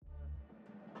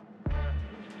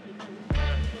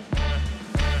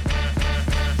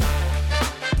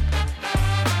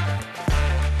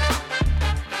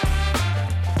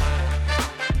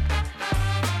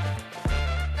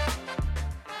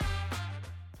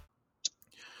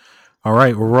All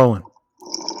right, we're rolling.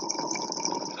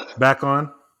 Back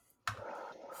on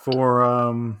for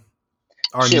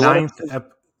our Shit, what ninth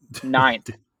episode? Ninth.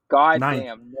 God ninth.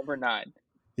 damn, number 9.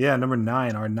 Yeah, number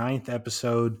 9, our ninth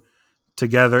episode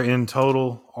together in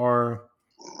total. Our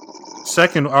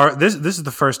second our this is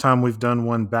the first time we've done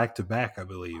one back to back, I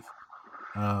believe.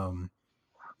 Um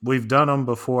we've done them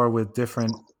before with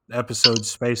different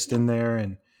episodes spaced in there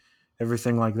and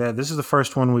everything like that. This is the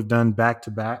first one we've done back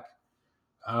to back.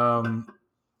 Um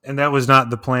and that was not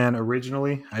the plan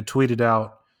originally. I tweeted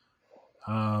out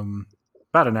um,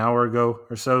 about an hour ago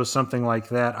or so, something like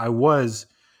that. I was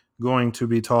going to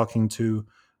be talking to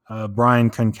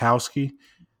Brian Konkowski.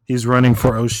 He's running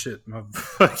for oh shit my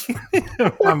fucking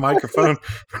my microphone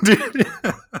dude,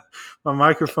 my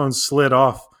microphone slid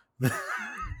off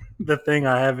the thing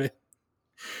I have it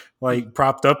like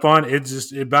propped up on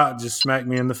it about just smacked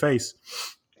me in the face.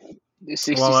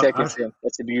 60 Well, seconds in.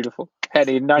 That's a beautiful.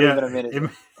 Not yeah even a minute in.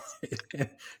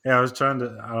 yeah I was trying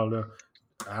to I don't know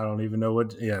I don't even know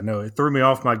what yeah no it threw me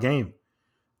off my game.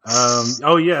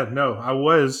 Oh yeah, no, I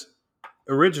was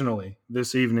originally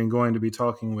this evening going to be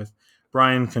talking with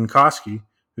Brian Konkowski,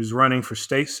 who's running for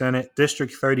state senate,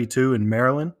 District 32 in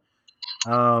Maryland.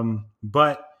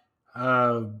 But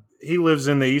uh, he lives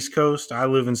in the East Coast. I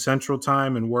live in Central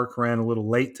Time, and work ran a little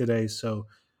late today. So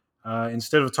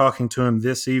instead of talking to him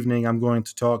this evening, I'm going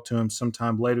to talk to him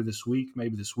sometime later this week,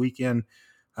 maybe this weekend,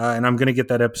 and I'm going to get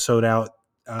that episode out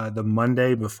the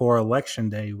Monday before Election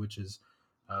Day, which is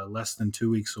less than 2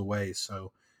 weeks away.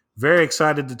 So very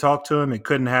excited to talk to him. It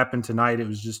couldn't happen tonight; it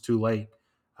was just too late.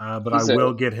 But I He's a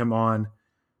will get him on.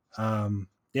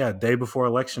 Yeah, day before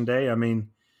Election Day. I mean,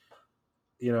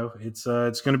 it's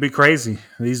going to be crazy.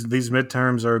 These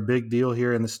midterms are a big deal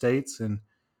here in the states, and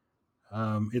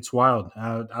it's wild.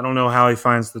 I don't know how he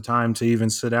finds the time to even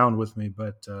sit down with me,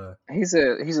 but he's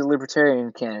a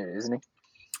libertarian candidate, isn't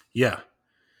he? yeah,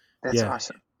 That's yeah,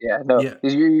 awesome. Yeah, no. yeah,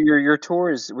 Your tour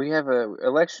is we have a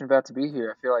election about to be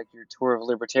here. I feel like your tour of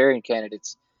libertarian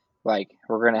candidates, like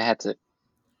we're gonna have to,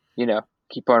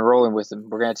 keep on rolling with them.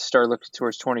 We're gonna have to start looking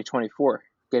towards 2024.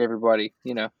 Get everybody,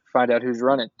 find out who's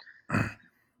running.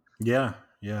 yeah,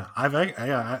 yeah.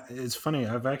 It's funny.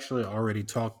 I've actually already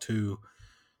talked to,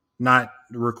 not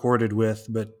recorded with,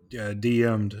 but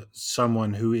DM'd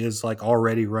someone who is like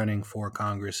already running for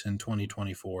Congress in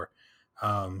 2024.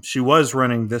 She was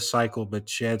running this cycle, but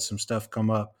she had some stuff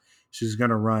come up. She's going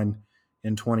to run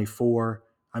in 24.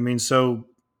 I mean, so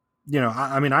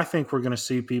I mean, I think we're going to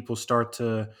see people start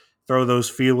to throw those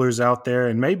feelers out there,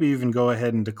 and maybe even go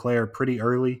ahead and declare pretty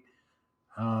early.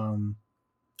 Um,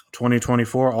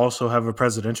 2024 also have a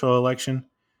presidential election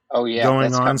Oh yeah, going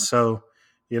that's on. coming. So,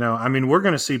 I mean, we're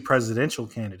going to see presidential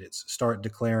candidates start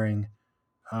declaring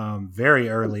very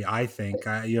early. I think,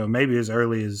 maybe as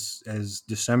early as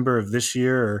December of this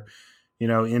year, or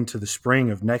into the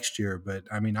spring of next year. But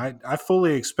I mean, I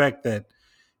fully expect that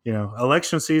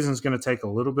election season is going to take a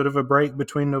little bit of a break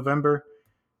between November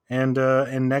and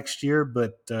next year,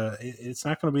 but it's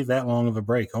not going to be that long of a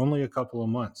break. Only a couple of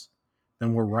months,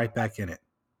 then we're right back in it.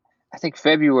 I think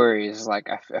February is like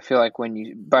I feel like when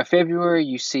you by February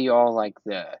you see all like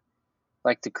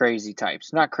the crazy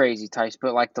types, not crazy types,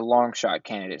 but like the long shot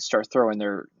candidates start throwing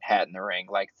their hat in the ring.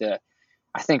 Like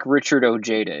I think Richard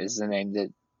Ojeda is the name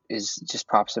that is just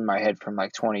pops in my head from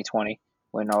like 2020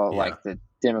 when all Yeah. like the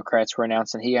Democrats were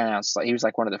announcing. He announced like he was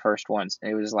like one of the first ones,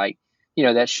 and it was like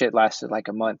that shit lasted like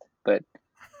a month, but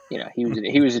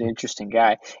he was an interesting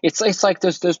guy. It's like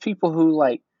those people who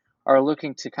like are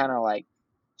looking to kind of like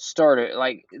start it,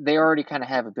 like they already kind of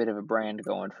have a bit of a brand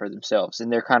going for themselves,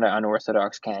 and they're kind of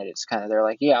unorthodox candidates. Kind of they're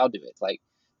like, yeah, I'll do it. Like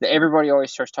everybody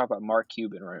always starts talking about Mark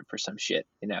Cuban running for some shit.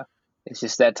 It's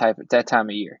just that time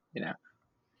of year.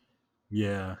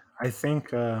 Yeah, I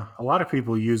think a lot of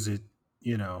people use it.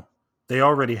 You know, they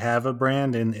already have a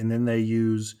brand, and then they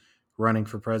use running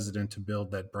for president to build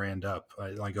that brand up.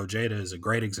 Like Ojeda is a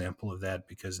great example of that,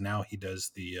 because now he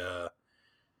does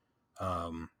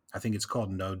I think it's called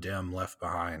No Dem Left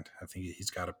Behind. I think he's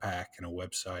got a pack and a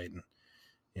website, and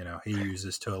he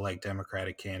uses to elect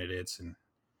Democratic candidates. And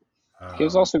He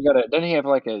was um, also got a doesn't he have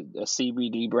like a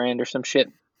CBD brand or some shit?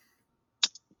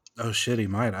 oh shit, he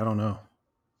might. I don't know.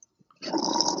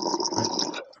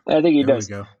 Right, I think he there we does.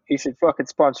 go. He should fucking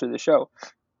sponsor the show.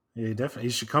 Yeah, he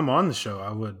should come on the show.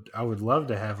 I would love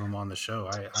to have him on the show.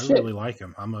 I Shit. really like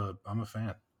him. I'm a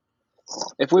fan.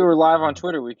 If we were live on Um,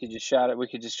 Twitter, we could just shout it. We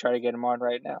could just try to get him on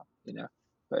right now.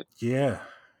 But yeah,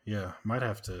 yeah. Might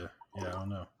have to. Yeah, I don't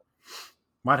know.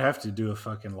 Might have to do a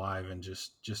fucking live and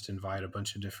just invite a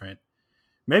bunch of different.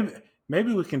 Maybe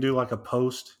maybe we can do like a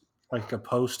post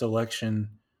election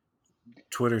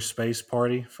Twitter space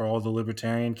party for all the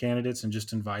libertarian candidates and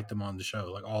just invite them on the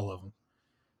show, like all of them,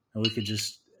 and we could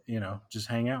just just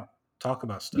hang out, talk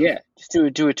about stuff. Yeah, just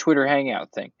do a Twitter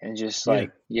hangout thing and just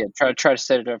Yeah, like try to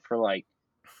set it up for like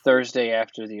Thursday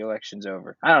after the election's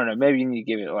over. I don't know. Maybe you need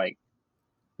to give it like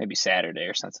maybe Saturday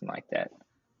or something like that.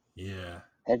 yeah,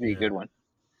 That'd be a yeah. good one.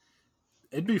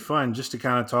 It'd be fun just to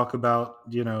kind of talk about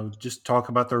just talk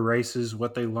about their races,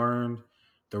 what they learned,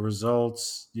 the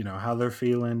results, how they're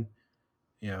feeling,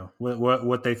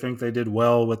 what they think they did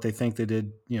well, what they think they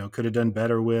did could have done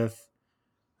better with,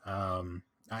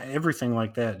 everything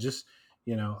like that. Just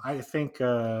I think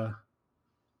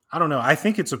I don't know. I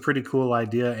think it's a pretty cool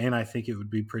idea, and I think it would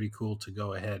be pretty cool to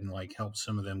go ahead and like help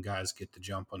some of them guys get the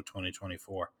jump on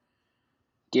 2024.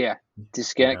 Yeah,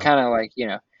 just You get know, kind of like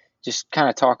just kind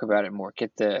of talk about it more.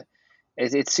 Get the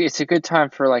it's a good time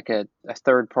for like a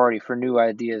third party for new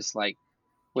ideas. Like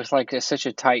with like such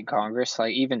a tight Congress,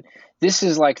 like even this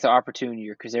is like the opportunity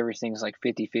year because everything's like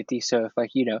 50-50. So if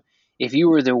like if you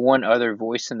were the one other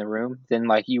voice in the room, then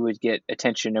like you would get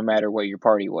attention no matter what your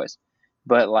party was.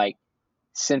 But like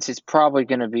since it's probably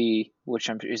going to be,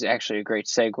 is actually a great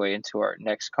segue into our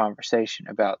next conversation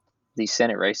about these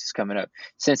Senate races coming up.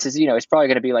 Since it's probably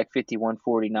going to be like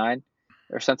 51-49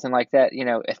 or something like that.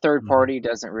 A third Mhm. party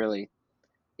doesn't really,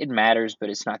 it matters, but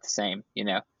it's not the same.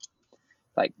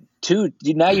 Like two,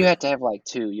 now you have to have like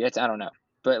two. I don't know.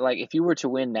 But like if you were to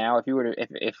win now, if you were to,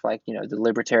 if like, the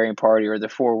Libertarian Party or the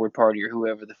Forward Party or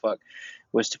whoever the fuck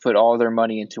was to put all their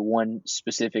money into one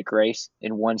specific race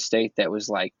in one state that was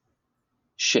like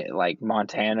shit, like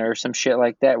Montana or some shit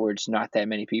like that, where it's not that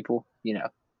many people,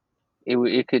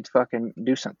 it could fucking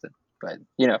do something. But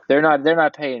they're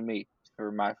not paying me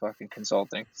for my fucking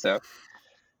consulting. So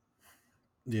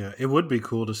Yeah, it would be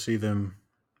cool to see them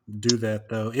do that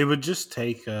though. It would just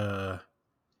take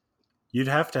you'd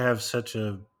have to have such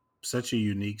a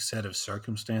unique set of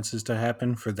circumstances to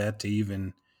happen for that to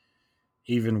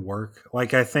even work.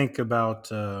 Like I think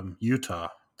about Utah,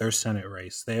 their Senate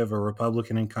race. They have a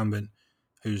Republican incumbent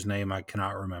whose name I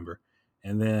cannot remember,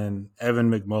 and then Evan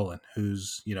McMullen,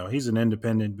 who's he's an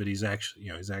independent, but he's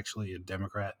actually a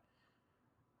Democrat,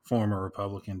 former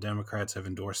Republican. Democrats have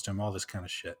endorsed him. All this kind of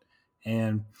shit,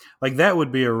 and like that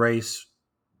would be a race.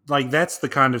 Like that's the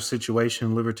kind of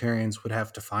situation libertarians would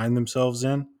have to find themselves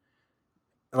in,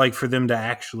 like for them to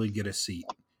actually get a seat.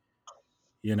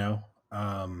 You know,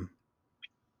 um,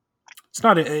 It's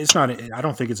not. It's not. I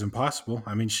don't think it's impossible.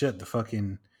 I mean, shit. The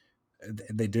fucking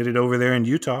they did it over there in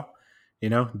Utah.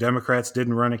 Democrats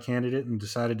didn't run a candidate and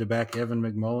decided to back Evan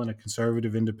McMullen, a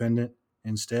conservative independent,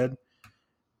 instead.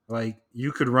 Like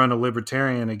you could run a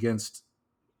libertarian against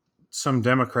some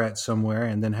Democrat somewhere,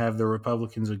 and then have the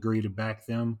Republicans agree to back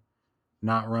them,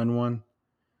 not run one.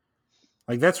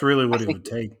 Like that's really I what it think would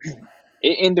take.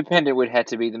 independent would have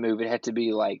to be the move. It had to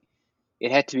be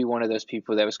one of those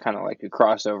people that was kind of like a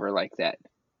crossover like that.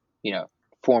 You know,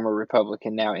 former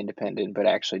Republican, now independent, but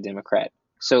actually Democrat.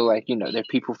 So like their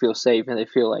people feel safe and they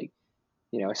feel like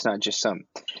it's not just some.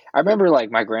 I remember like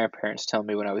my grandparents telling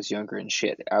me when I was younger and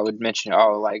shit. I would mention,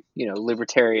 oh, like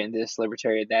libertarian this,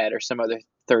 libertarian that, or some other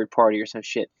third party or some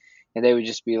shit, and they would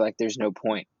just be like, "There's no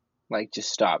point. Like, just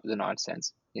stop the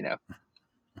nonsense."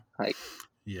 Like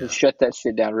just Yeah, shut that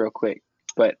shit down real quick.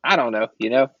 But I don't know.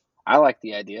 I like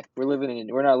the idea. We're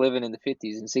not living in the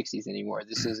 50s and 60s anymore.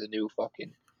 This is a new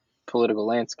fucking political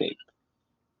landscape.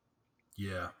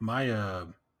 yeah.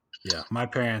 My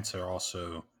parents are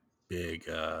also big.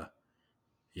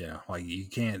 Like you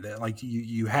can't like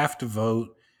you have to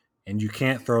vote, and you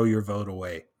can't throw your vote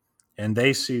away. And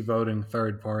they see voting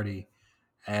third party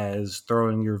as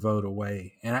throwing your vote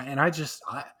away. And I just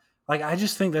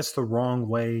think that's the wrong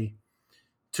way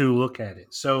to look at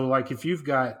it. So like if you've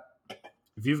got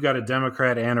a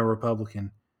Democrat and a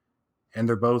Republican and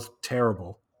they're both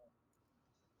terrible,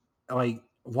 like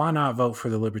why not vote for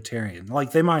the Libertarian?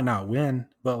 Like they might not win,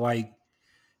 but like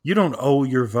you don't owe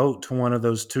your vote to one of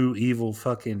those two evil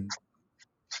fucking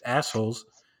assholes,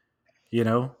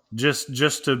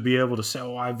 just to be able to say,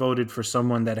 "Oh, I voted for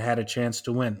someone that had a chance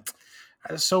to win."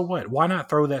 So what? Why not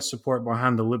throw that support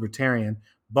behind the Libertarian,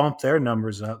 bump their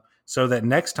numbers up, so that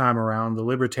next time around the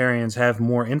Libertarians have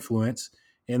more influence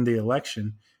in the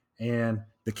election, and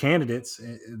the candidates,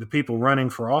 the people running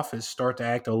for office, start to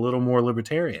act a little more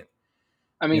libertarian.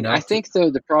 I You mean, I know? To, think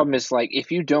though the problem is like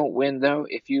if you don't win though,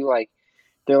 if you like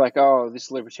they're like, oh, this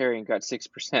libertarian got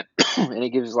 6%, and it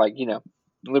gives like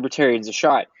libertarians a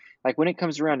shot. Like when it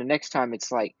comes around the next time,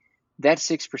 it's like that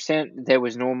 6% that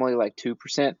was normally like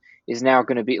 2% is now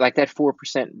going to be like that 4%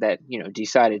 that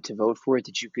decided to vote for it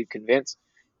that you could convince.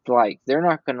 Like they're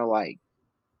not going to like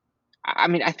I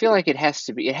mean, I feel like it has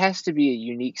to be a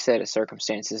unique set of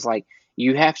circumstances. Like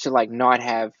you have to like not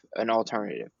have an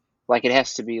alternative. Like it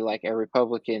has to be like a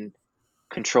Republican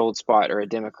controlled spot or a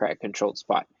Democrat controlled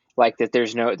spot. Like that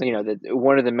there's no, that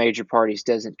one of the major parties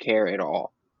doesn't care at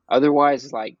all.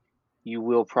 Otherwise, like you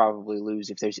will probably lose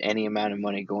if there's any amount of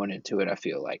money going into it, I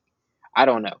feel like. I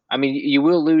don't know. I mean, you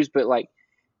will lose, but like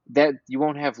that you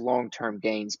won't have long-term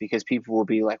gains because people will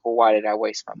be like, "Well, why did I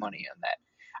waste my money on that?"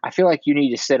 I feel like you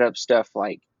need to set up stuff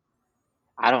like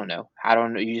I don't know. I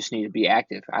don't know. You just need to be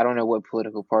active. I don't know what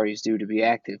political parties do to be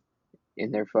active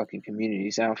in their fucking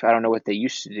communities. I don't know what they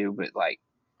used to do, but like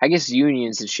I guess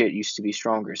unions and shit used to be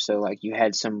stronger. So like you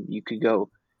could go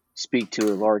speak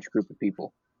to a large group of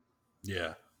people.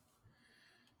 Yeah.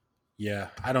 Yeah.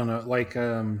 I don't know. Like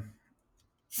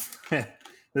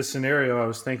the scenario I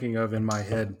was thinking of in my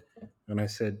head when I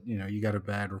said, you got a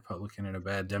bad Republican and a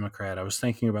bad Democrat, I was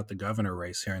thinking about the governor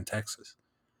race here in Texas,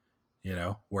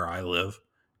 where I live.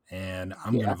 And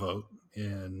I'm going to Yeah. vote.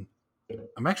 And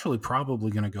I'm actually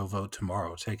probably going to go vote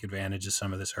tomorrow, take advantage of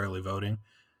some of this early voting.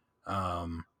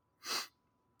 Um,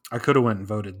 I could have went and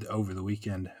voted over the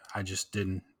weekend. I just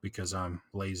didn't because I'm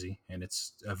lazy and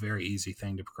it's a very easy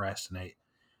thing to procrastinate.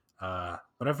 But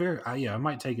I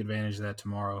might take advantage of that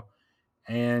tomorrow.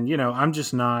 And I'm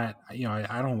just not.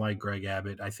 I don't like Greg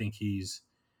Abbott. I think he's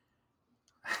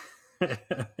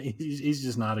he's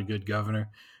just not a good governor,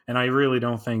 and I really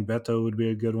don't think Beto would be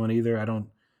a good one either. I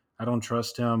don't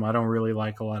trust him. I don't really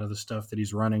like a lot of the stuff that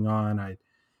he's running on. I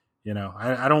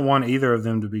don't want either of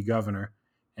them to be governor,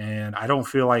 and I don't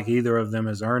feel like either of them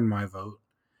has earned my vote.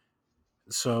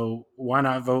 So why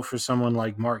not vote for someone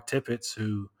like Mark Tippett,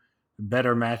 who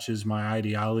better matches my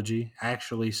ideology,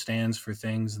 actually stands for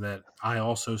things that I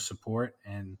also support,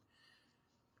 and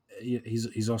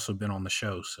he's also been on the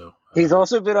show. So He's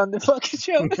also been on the fucking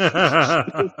show.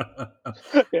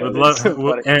 Yeah, would that's love so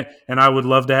funny. and I would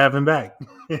love to have him back,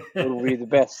 It'll be the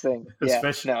best thing. Yeah.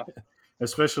 especially No,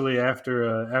 especially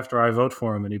after I vote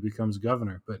for him and he becomes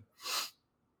governor. But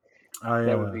I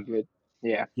that would be good.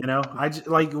 Yeah.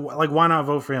 like why not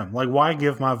vote for him? Like why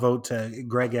give my vote to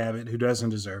Greg Abbott who doesn't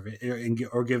deserve it,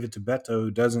 or give it to Beto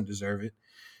who doesn't deserve it?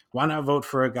 Why not vote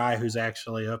for a guy who's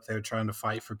actually up there trying to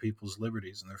fight for people's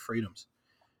liberties and their freedoms?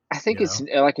 I think You it's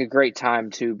know? like a great time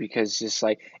too because just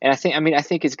like, and I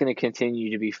think it's going to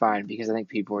continue to be fine because I think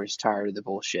people are just tired of the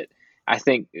bullshit. I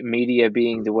think media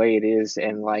being the way it is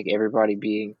and like everybody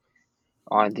being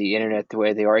on the internet the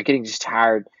way they are, getting just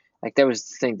tired. Like that was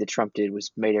the thing that Trump did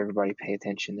was made everybody pay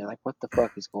attention. They're like, what the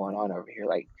fuck is going on over here?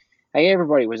 Like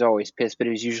everybody was always pissed, but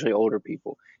it was usually older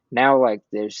people. Now like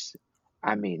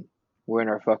I mean, we're in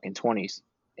our fucking 20s,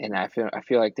 and I feel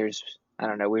like there's I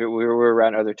don't know we're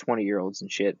around other 20-year-olds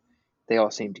and shit. They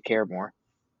all seem to care more,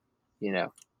 you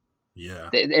know. Yeah,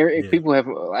 yeah, People have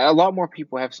a lot more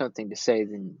people have something to say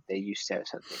than they used to have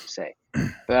something to say.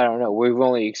 But I don't know. We've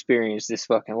only experienced this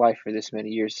fucking life for this many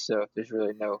years, so there's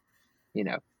really no, you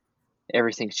know,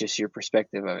 everything's just your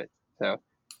perspective of it. So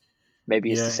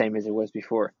maybe it's the yeah, same as it was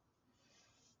before.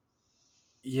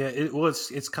 yeah.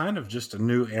 It's kind of just a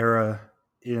new era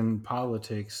in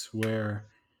politics where,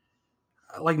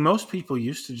 like, most people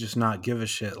used to just not give a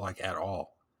shit, like, at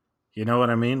all. You know what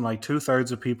I mean? Like,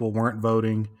 2/3 of people weren't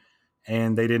voting,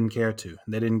 and they didn't care to.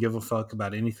 They didn't give a fuck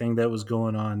about anything that was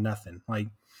going on. Nothing. Like,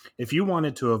 if you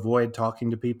wanted to avoid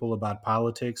talking to people about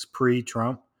politics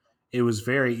pre-Trump, it was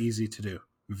very easy to do.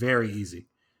 Very easy.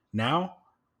 Now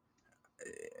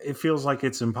it feels like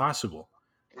it's impossible.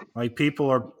 Like people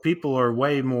are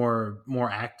way more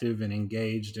active and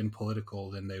engaged and political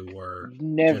than they were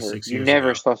just 6 years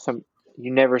Never ago. saw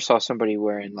you never saw somebody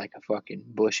wearing like a fucking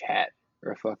Bush hat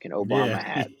or a fucking Obama Yeah,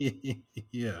 hat.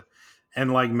 yeah,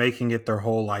 and like making it their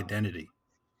whole identity.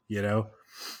 You know,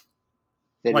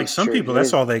 That like is some true. people,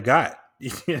 that's all they got.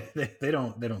 They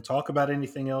don't talk about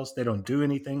anything else. They don't do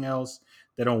anything else.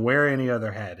 They don't wear any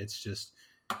other hat.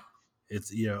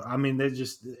 I mean,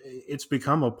 it's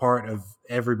become a part of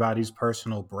everybody's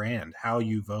personal brand. How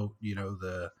you vote,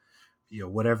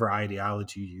 whatever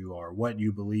ideology you are, what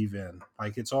you believe in,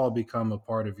 like it's all become a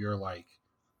part of your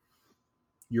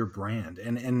brand.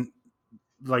 And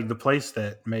like the place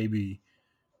that maybe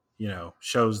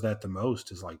shows that the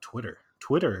most is like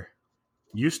Twitter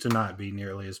used to not be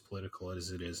nearly as political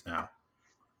as it is now,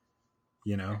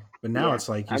 but now Yeah. it's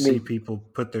like you I see mean, people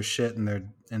put their shit in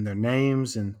their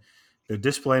names and their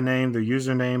display name, their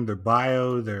username, their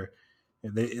bio,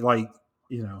 they like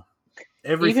you know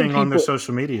even everything on their people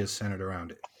social media is centered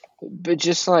around it. but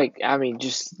just like I mean,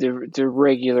 just the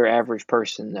regular average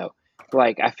person though.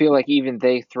 Like I feel like even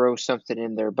they throw something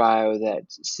in their bio that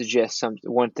suggests some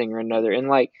one thing or another, and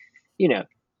like you know,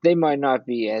 they might not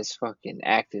be as fucking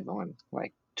active on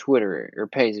like Twitter or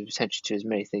pays attention to as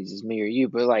many things as me or you,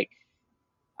 but like,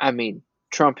 I mean,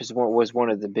 Trump was one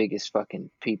of the biggest fucking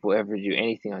people ever to do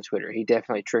anything on Twitter. He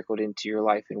definitely trickled into your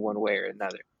life in one way or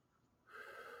another.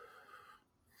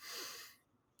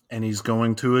 And he's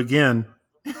going to again.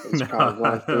 He's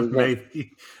probably going to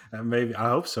again. Maybe. I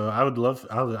hope so. I'd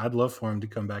love for him to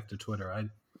come back to Twitter. I'd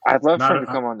love for him Not. to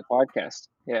come on the podcast.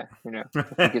 Yeah,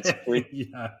 if we get some free.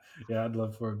 Yeah. I'd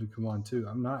love for him to come on too.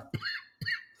 I'm not.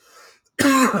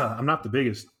 I'm not the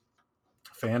biggest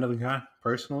fan of the guy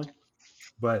personally,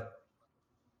 but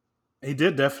he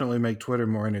did definitely make Twitter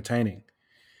more entertaining.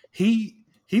 He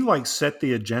like set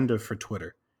the agenda for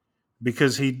Twitter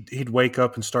because he'd wake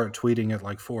up and start tweeting at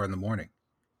like 4 a.m,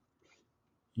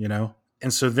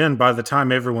 and so then by the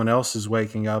time everyone else is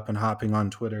waking up and hopping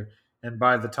on Twitter, and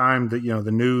by the time that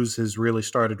the news has really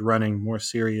started running more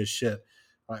serious shit,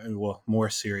 more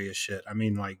serious shit, I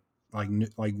mean like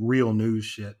real news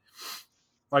shit,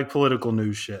 like political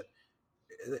news shit,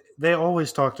 they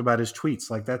always talked about his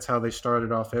tweets. Like that's how they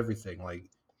started off everything. Like,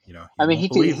 I you mean, won't he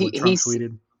did. believe what Trump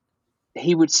tweeted.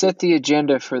 He would set the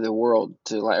agenda for the world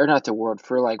to like, or not the world,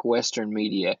 for like Western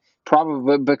media.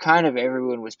 Probably, but kind of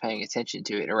everyone was paying attention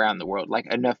to it around the world. Like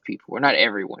enough people, or not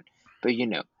everyone, but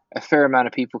a fair amount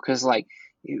of people. Because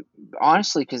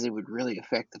honestly, because it would really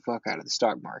affect the fuck out of the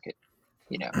stock market.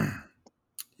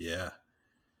 Yeah.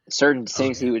 Certain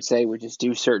things he would say would just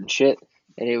do certain shit,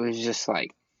 and it was just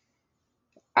like,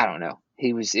 I don't know.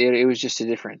 It was just a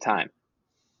different time.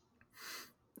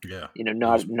 Yeah.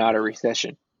 Not a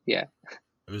recession. Yeah.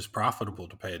 It was profitable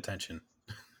to pay attention.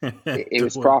 It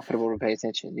was profitable to pay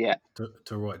attention. Yeah.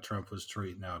 To what Trump was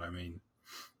tweeting out. I mean,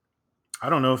 I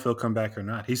don't know if he'll come back or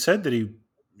not. He said that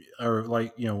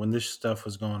when this stuff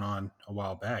was going on a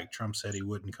while back, Trump said he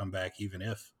wouldn't come back even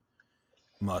if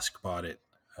Musk bought it.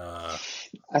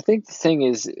 I think the thing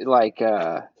is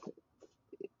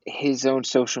his own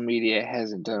social media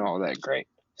hasn't done all that great.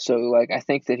 So I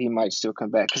think that he might still come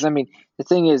back. Because I mean, the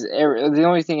thing is, the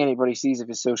only thing anybody sees of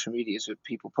his social media is what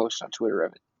people post on Twitter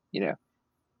of it.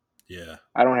 Yeah.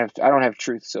 I don't have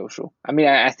Truth Social. I mean,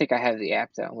 I think I have the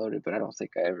app downloaded, but I don't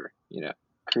think I ever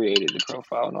created the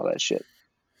profile and all that shit.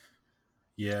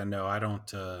 Yeah, no, I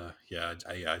don't. I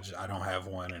don't have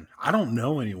one, and I don't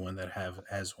know anyone that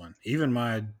has one. Even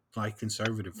my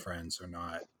conservative friends are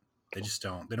not. They just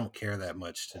don't. They don't care that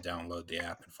much to download the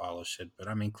app and follow shit. But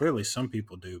I mean, clearly some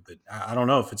people do. But I don't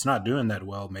know if it's not doing that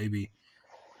well. Maybe,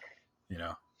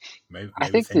 maybe I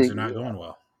think things are not going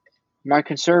well. My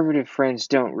conservative friends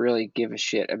don't really give a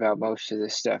shit about most of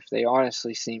this stuff. They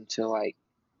honestly seem to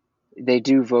they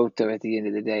do vote though at the end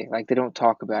of the day. Like they don't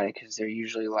talk about it because they're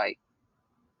usually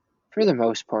for the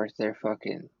most part, they're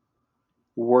fucking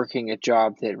working a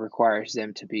job that requires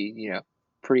them to be,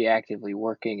 pretty actively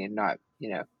working and not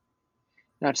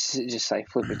just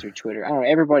flipping through Twitter. I don't know.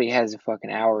 Everybody has a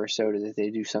fucking hour or so that they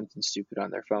do something stupid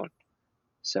on their phone.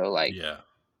 So yeah,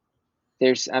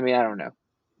 I mean, I don't know,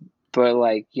 but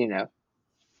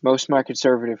most of my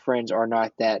conservative friends are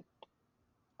not that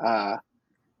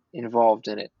involved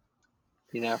in it.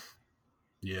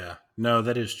 Yeah, no,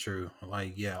 that is true.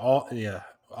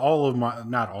 All of my,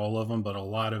 not all of them, but a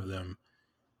lot of them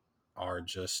are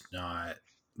just not.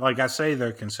 Like I say,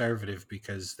 they're conservative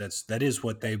because that is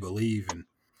what they believe and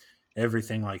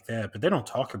everything like that. But they don't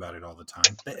talk about it all the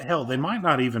time. Hell, they might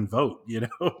not even vote.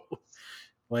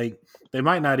 Like they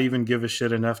might not even give a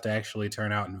shit enough to actually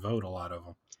turn out and vote. A lot of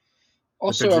them.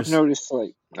 Also, I've noticed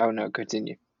oh no,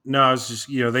 continue. No, it's just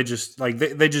they just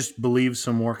they just believe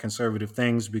some more conservative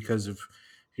things because of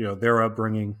their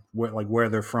upbringing, where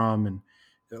they're from, and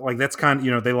that's kind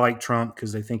of they like Trump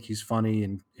because they think he's funny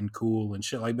and cool and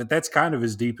shit but that's kind of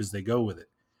as deep as they go with it.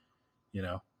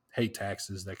 Hate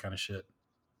taxes, that kind of shit.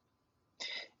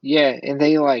 Yeah, and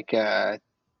they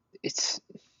it's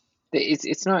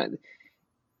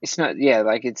not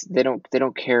they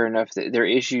don't care enough that their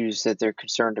issues that they're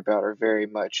concerned about are very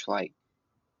much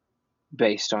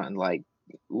based on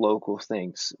local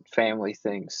things, family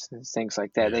things, things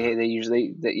like that. Yeah. They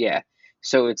usually yeah.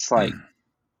 So it's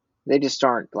they just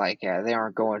aren't they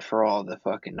aren't going for all the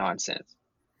fucking nonsense.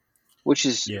 Which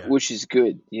is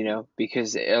good,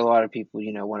 because a lot of people,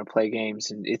 want to play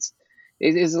games and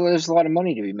there's a lot of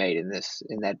money to be made in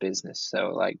that business.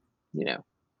 So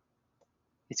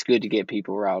it's good to get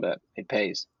people riled up. It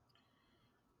pays.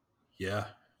 Yeah,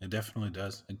 it definitely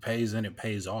does. It pays and it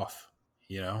pays off.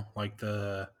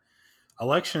 The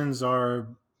elections are,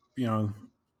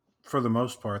 for the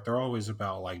most part, they're always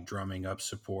about drumming up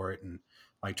support and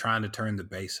trying to turn the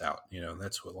base out.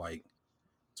 That's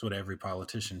what every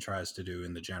politician tries to do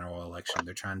in the general election.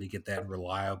 They're trying to get that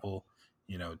reliable,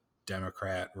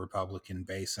 Democrat, Republican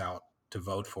base out to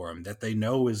vote for him that they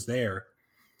know is there,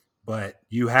 but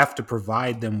you have to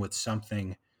provide them with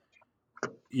something,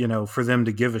 for them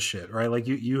to give a shit, right? Like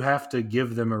you have to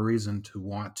give them a reason to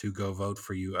want to go vote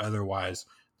for you. Otherwise,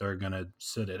 they're going to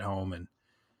sit at home and,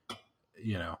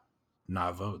 you know,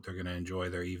 not vote. They're going to enjoy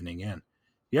their evening in.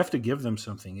 You have to give them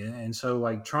something. And so,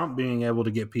 like, Trump being able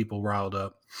to get people riled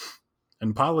up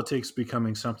and politics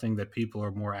becoming something that people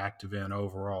are more active in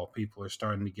overall, people are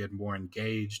starting to get more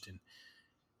engaged. And,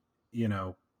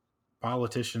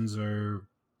 politicians are,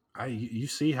 you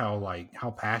see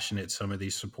how passionate some of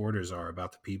these supporters are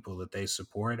about the people that they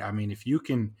support. I mean, if you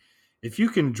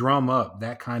can drum up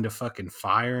that kind of fucking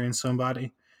fire in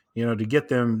somebody, to get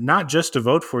them not just to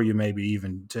vote for you, maybe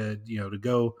even to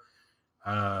go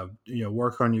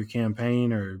work on your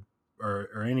campaign or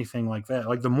anything like that.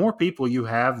 Like, the more people you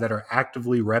have that are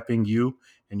actively repping you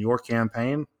and your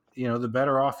campaign, the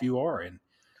better off you are. And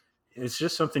it's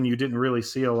just something you didn't really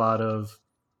see a lot of.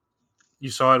 You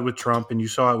saw it with Trump and you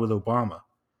saw it with Obama.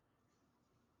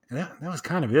 And that was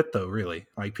kind of it, though, really.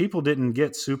 Like, people didn't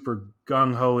get super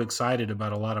gung ho excited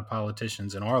about a lot of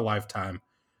politicians in our lifetime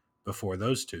before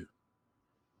those two.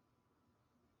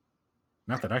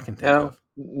 Not that I can think No, of.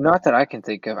 not that I can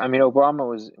think of. I mean, Obama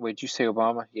was. Wait, did you say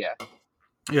Obama? Yeah,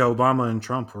 Yeah, Obama and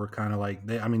Trump were kind of like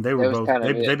they were that was both kind they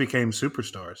of it. they became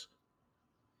superstars.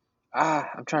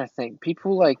 I'm trying to think.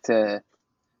 People like to,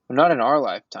 well, not in our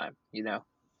lifetime,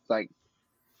 like,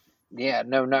 yeah,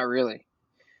 no, not really.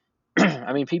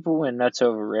 I mean, people went nuts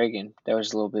over Reagan. That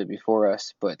was a little bit before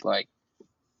us, but like,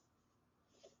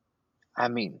 I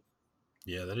mean,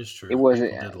 Yeah, that is it true.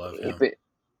 wasn't. People did love It, him. but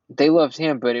they loved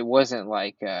him, but it wasn't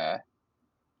like. I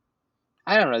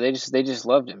don't know. They just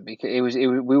loved him because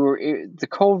the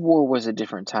Cold War was a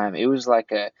different time. It was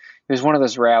like it was one of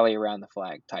those rally around the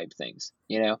flag type things.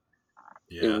 It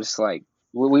Yeah. was like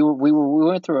we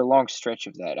went through a long stretch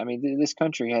of that. I mean, this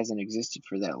country hasn't existed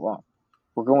for that long.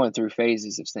 We're going through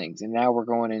phases of things, and now we're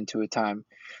going into a time.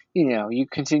 You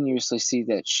continuously see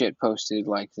that shit posted,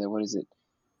 like the what is it?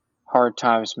 Hard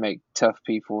times make tough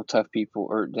people,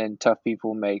 or then tough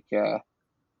people make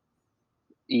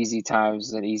easy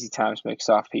times, and easy times make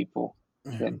soft people.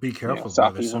 Then Be careful,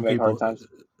 soft brother. people Some make hard people times.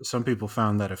 some people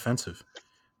found that offensive a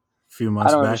few I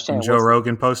months don't back when understand Joe what's.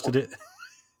 Rogan posted it.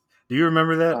 Do you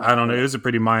remember that? I Oh don't know. It man, was a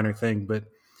pretty minor thing, but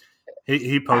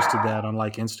he posted that on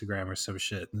like Instagram or some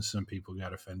shit, and some people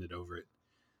got offended over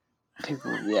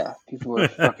people are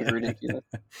fucking it. ridiculous.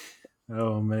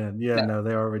 Oh man, yeah, No, no,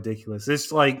 they are ridiculous.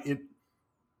 It's like it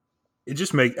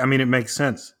just it makes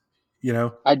sense, you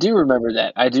know. I do remember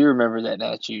that. I do remember that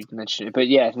now that you mentioned it. But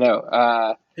yeah,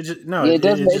 no, It just no, yeah, it, it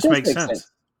does. it It just does makes make sense.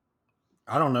 sense.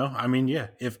 I don't know. I mean, yeah,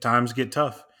 if times get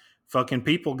tough, fucking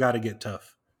people got to get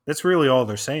tough. That's really all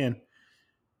they're saying,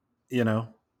 you know.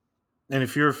 And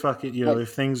if you're fucking, Like,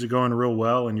 if things are going real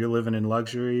well and you're living in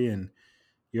luxury and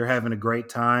you're having a great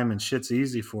time and shit's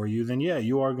easy for you, then yeah,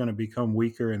 you are going to become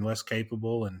weaker and less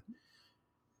capable and,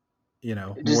 does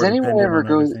more anyone dependent ever on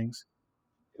other go? things.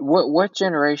 What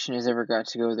generation has ever got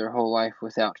to go their whole life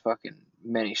without fucking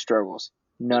many struggles?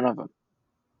 None of them.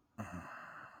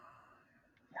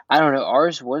 I don't know.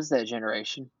 Ours was that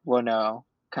generation. Well, no,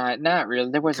 not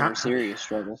really. There wasn't serious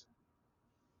struggles.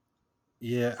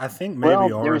 Yeah, I think maybe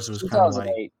Well, there was ours was kind of like,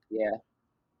 2008. Yeah,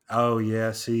 oh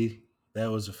yeah, see,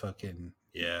 that was a fucking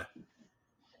yeah. It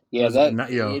yeah. was That not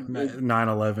it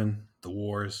 9/11, the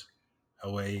wars,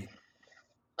 08.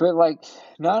 but like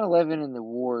 9/11 and the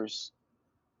wars,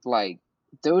 like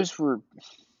those were,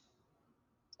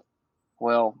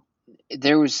 well,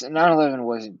 there was 9/11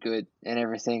 wasn't good and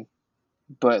everything,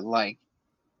 but like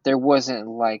there wasn't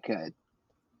like a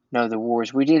no the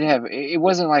wars we did have. It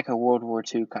wasn't like a World War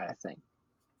II kind of thing.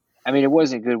 I mean, it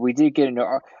wasn't good. We did get into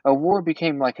a war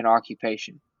became like an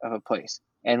occupation of a place,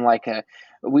 and like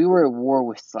we were at war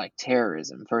with like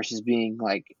terrorism versus being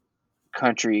like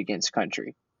country against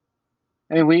country.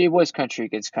 I mean, it was country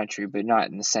against country, but not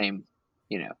in the same.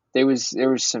 There was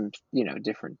some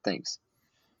different things.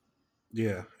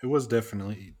 Yeah, it was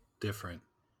definitely different.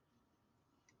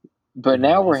 But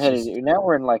now we're It's headed. just Now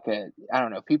we're in like a. I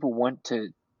don't know. People want to.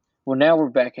 Well, now we're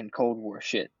back in Cold War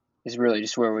shit. Is really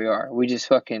just where we are. We just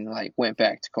fucking like went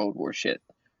back to Cold War shit.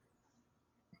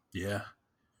 yeah,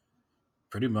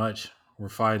 pretty much. We're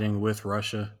fighting with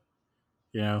Russia,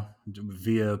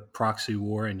 via proxy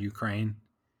war in Ukraine.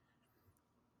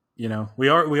 We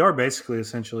are basically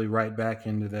essentially right back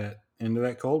into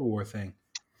that Cold War thing.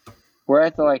 We're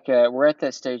at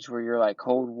that stage where you're like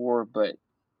Cold War, but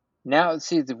now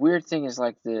see the weird thing is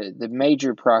like the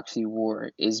major proxy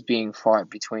war is being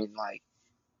fought between like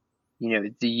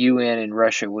the UN and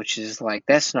Russia, which is like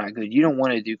that's not good. You don't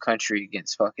want to do country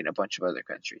against fucking a bunch of other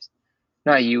countries.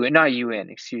 Not UN.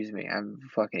 Excuse me, I'm a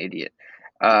fucking idiot.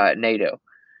 NATO,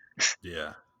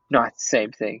 Yeah. not the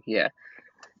same thing. Yeah,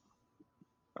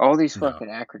 all these No. fucking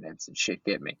acronyms and shit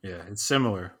get me. Yeah, it's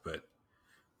similar, but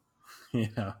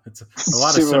it's a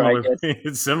lot of Similar, I similar. guess.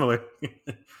 It's similar.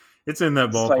 It's in that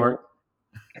It's like, ballpark.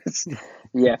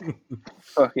 yeah,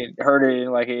 fucking heard it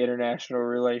in like an international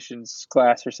relations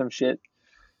class or some shit.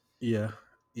 Yeah,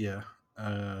 yeah,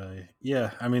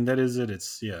 yeah. I mean, that is it.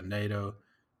 It's NATO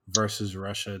versus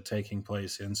Russia taking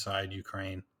place inside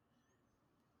Ukraine.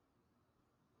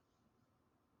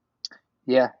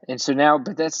 Yeah, and so now,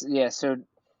 but that's yeah. So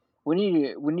we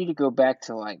need to go back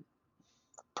to like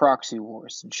proxy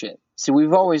wars and shit. See,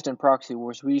 we've always done proxy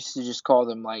wars. We used to just call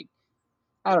them like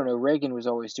I don't know. Reagan was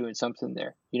always doing something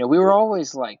there. We were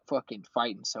always like fucking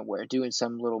fighting somewhere, doing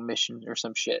some little mission or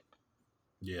some shit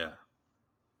Yeah,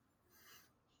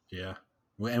 yeah,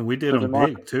 and we did for them big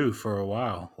democracy. too for a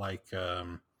while. Like,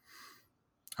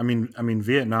 I mean,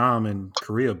 Vietnam and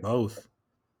Korea both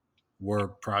were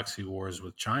proxy wars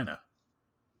with China.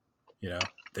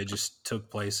 They just took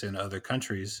place in other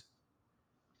countries.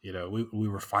 We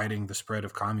were fighting the spread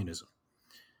of communism.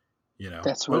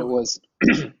 That's what it But was.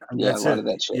 Yeah, a that's lot of it.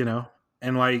 that shit.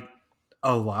 And like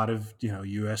a lot of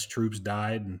U.S. troops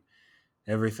died and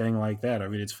everything like that. I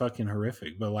mean, it's fucking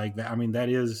horrific. But like that, I mean, that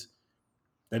is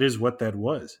what that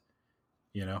was.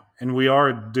 And we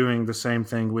are doing the same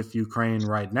thing with Ukraine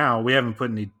right now. We haven't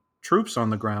put any troops on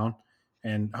the ground,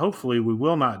 and hopefully, we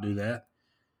will not do that.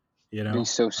 You Be know,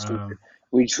 so stupid. um,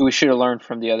 We should have learned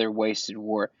from the other wasted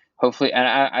war. Hopefully, and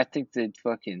I think that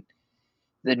fucking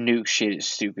the nuke shit is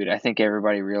stupid. I think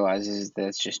everybody realizes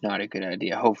that's just not a good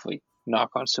idea. Hopefully,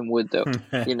 knock on some wood though.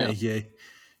 You know. yeah,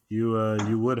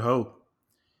 you would hope.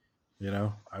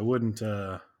 I wouldn't.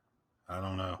 I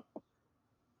don't know.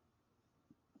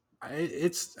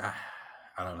 It's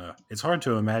I don't know. It's hard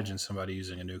to imagine somebody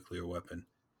using a nuclear weapon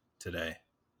today.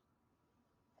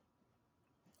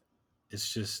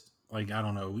 It's just like I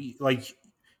don't know. Like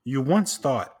you once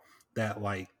thought that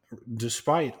like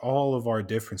despite all of our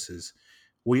differences,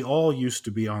 we all used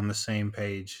to be on the same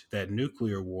page that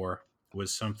nuclear war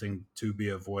was something to be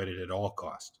avoided at all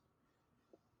cost.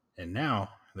 And now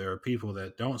there are people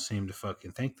that don't seem to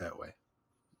fucking think that way.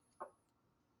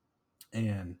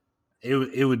 And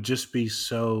it would just be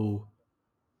so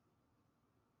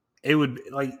it would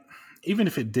like even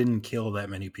if it didn't kill that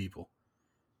many people,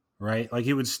 right? Like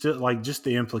it would still like just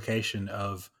the implication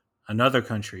of another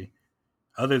country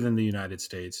other than the United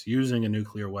States using a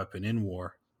nuclear weapon in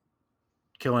war,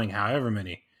 killing however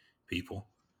many people,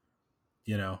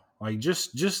 like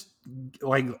just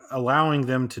like allowing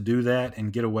them to do that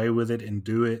and get away with it and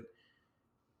do it,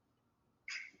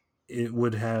 it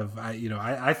would have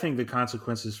I think the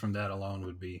consequences from that alone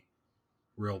would be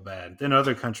real bad. Then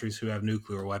other countries who have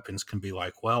nuclear weapons can be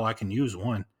like, well, I can use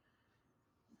one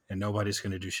and nobody's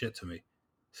going to do shit to me.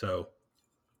 So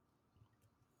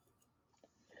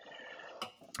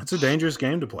it's a dangerous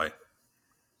game to play.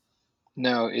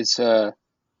 No, it's a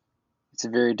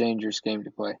very dangerous game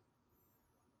to play.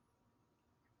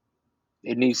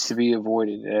 It needs to be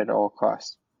avoided at all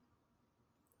costs.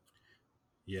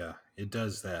 Yeah, it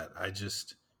does that.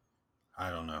 I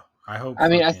don't know. I hope I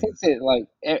mean, I think fucking that like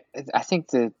I think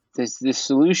that the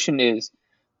solution is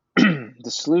the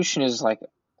solution is like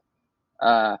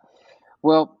uh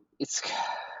well, it's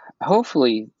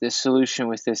hopefully the solution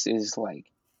with this is like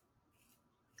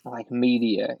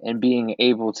media and being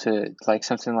able to like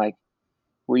something like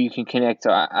where you can connect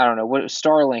I don't know what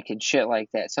Starlink and shit like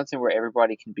that, something where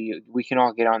everybody can be we can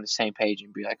all get on the same page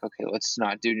and be like, okay, let's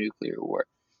not do nuclear war.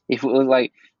 If we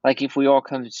like if we all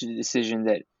come to the decision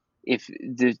that if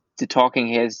the talking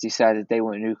heads decide that they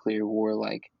want nuclear war,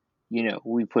 like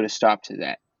we put a stop to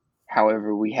that.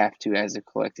 However, we have to as a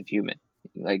collective human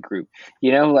like group.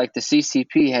 Like the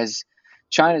CCP has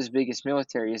China's biggest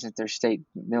military isn't their state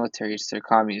military, it's their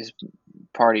communist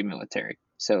party military.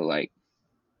 So like,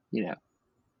 you know,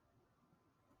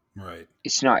 right.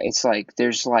 it's not it's like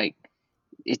there's like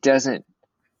it doesn't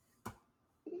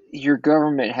your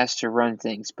government has to run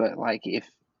things, but like if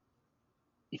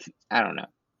I don't know.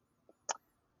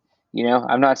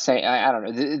 I'm not saying I don't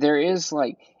know. There is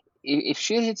like if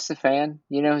shit hits the fan,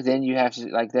 then you have to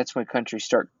like that's when countries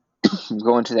start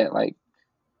going to that like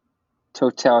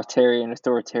totalitarian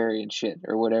authoritarian shit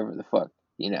or whatever the fuck,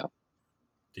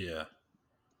 Yeah.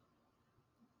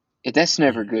 That's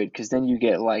never Yeah. good because then you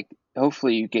get like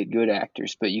hopefully you get good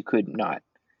actors, but you could not.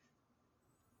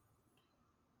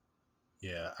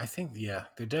 Yeah. I think, yeah,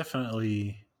 they're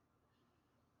definitely.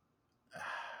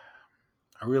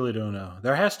 I really don't know.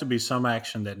 There has to be some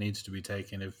action that needs to be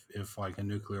taken if like a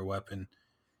nuclear weapon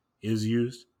is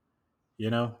used, you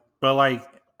know. But like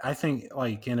I think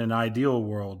like in an ideal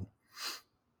world,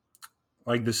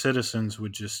 like the citizens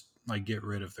would just like get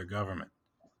rid of their government.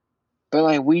 But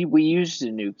like we used a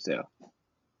nuke though.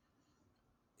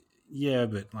 Yeah,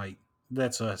 but like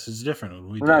that's us. It's different when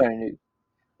we Well, do not a it.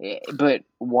 nuke. But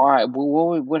why?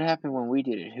 What happened when we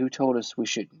did it? Who told us we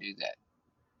shouldn't do that?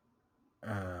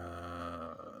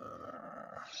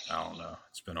 I don't know.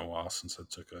 It's been a while since I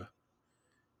took a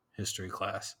history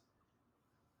class.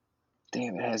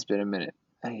 Damn, it has been a minute.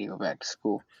 I need to go back to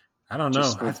school. I don't know.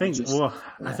 Just I with think just well,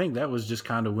 I yeah. think that was just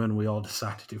kind of when we all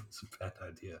decided it was a bad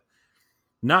idea.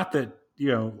 Not that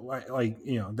like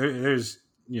there's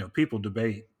people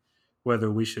debate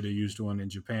whether we should have used one in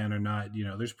Japan or not.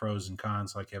 There's pros and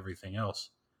cons like everything else.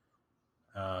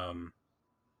 Um,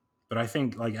 but I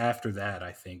think like after that,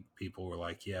 I think people were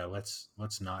like, yeah, let's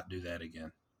not do that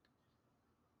again.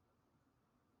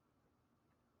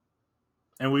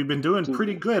 And we've been doing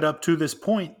pretty Dude, good up to this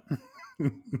point.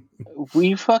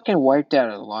 we fucking wiped out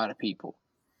a lot of people.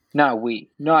 Not we,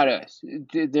 not us.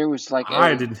 There was like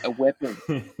I didn't. a weapon.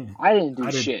 I didn't do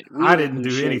I did. shit. We I didn't didn't do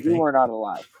do shit. We anything. were not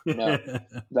alive. No,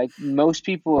 like most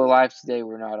people alive today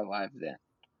were not alive then.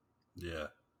 Yeah.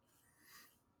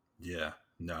 Yeah.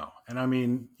 No. And I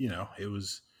mean, it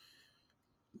was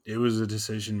a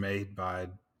decision made by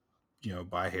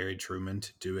Harry Truman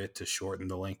to do it to shorten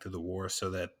the length of the war so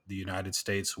that the United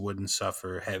States wouldn't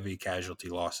suffer heavy casualty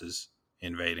losses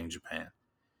invading Japan.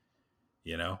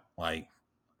 Like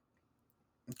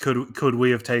could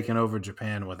we have taken over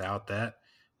Japan without that?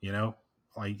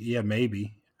 Like yeah,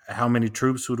 maybe. How many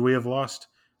troops would we have lost?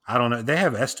 I don't know. They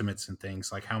have estimates and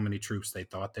things like how many troops they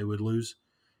thought they would lose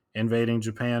invading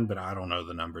Japan, but I don't know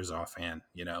the numbers offhand.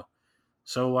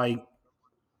 So like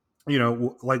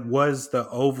like was the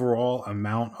overall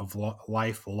amount of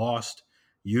life lost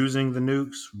using the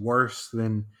nukes worse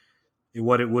than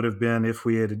what it would have been if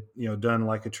we had done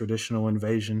like a traditional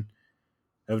invasion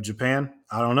of Japan?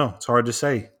 I don't know. It's hard to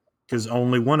say because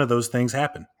only one of those things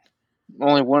happened.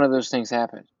 Only one of those things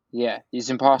happened. Yeah, it's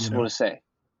You impossible know to say.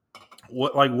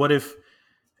 what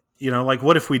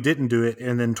if we didn't do it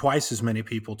and then twice as many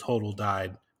people total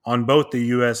died on both the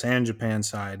U.S. and Japan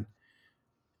side?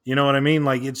 You know what I mean?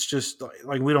 Like it's just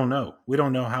like we don't know. We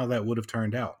don't know how that would have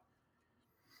turned out.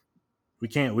 We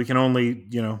can't. We can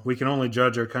only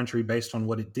judge our country based on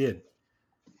what it did.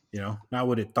 Not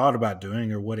what it thought about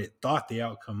doing or what it thought the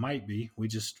outcome might be. We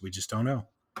just don't know.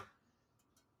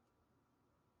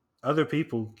 Other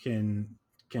people can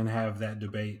have that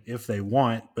debate if they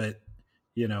want, but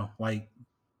like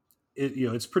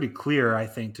it's pretty clear, I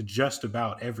think, to just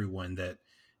about everyone that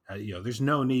there's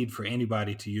no need for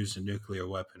anybody to use a nuclear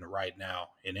weapon right now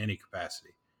in any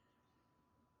capacity.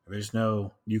 There's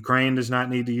no Ukraine does not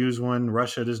need to use one.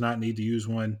 Russia does not need to use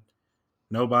one.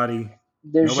 Nobody,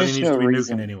 There's nobody just needs no to be nuking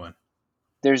reason. anyone.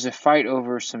 There's a fight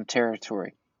over some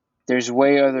territory. There's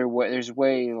way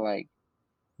like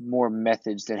more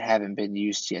methods that haven't been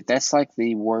used yet. That's like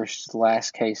the worst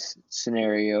last case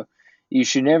scenario. You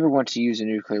should never want to use a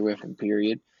nuclear weapon,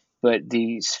 period. But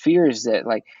the fear is that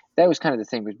like that was kind of the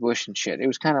thing with Bush and shit. It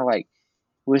was kind of like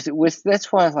with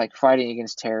that's why like fighting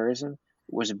against terrorism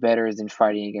was better than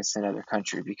fighting against another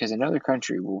country because another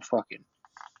country will fucking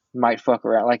might fuck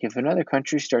around. Like if another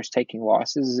country starts taking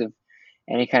losses of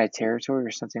any kind of territory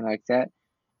or something like that,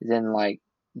 then like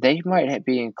they might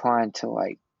be inclined to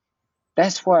like.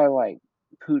 That's why like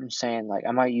Putin saying like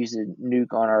I might use a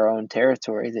nuke on our own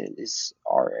territory that is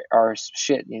our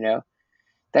shit.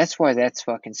 That's why that's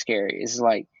fucking scary. Is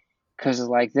like because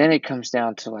like then it comes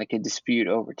down to like a dispute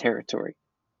over territory.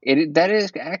 It that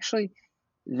is actually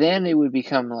then it would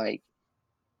become like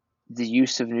the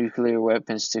use of nuclear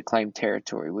weapons to claim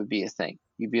territory would be a thing.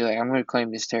 You'd be like, I'm going to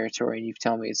claim this territory, and you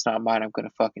tell me it's not mine. I'm going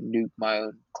to fucking nuke my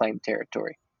own claimed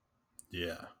territory.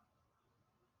 Yeah,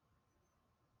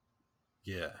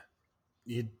 yeah,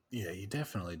 you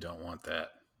definitely don't want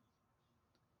that.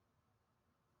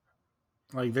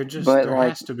 Like But there like,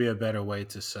 has to be a better way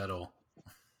to settle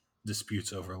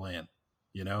disputes over land.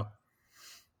 You know,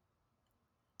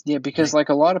 yeah, because like like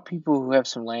a lot of people who have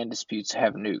some land disputes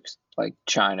have nukes, like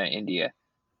China, India,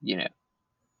 you know.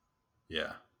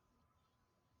 yeah,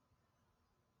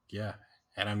 yeah,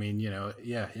 and I mean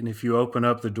yeah, and if you open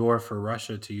up the door for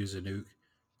Russia to use a nuke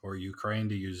or Ukraine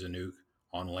to use a nuke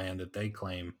on land that they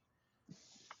claim,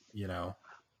 you know,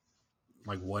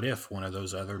 like what if one of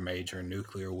those other major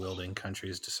nuclear wielding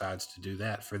countries decides to do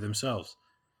that for themselves,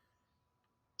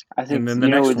 I and think then the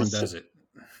next one does it?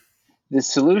 the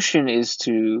solution is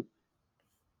to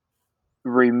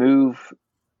remove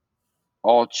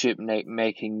all chip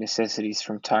making necessities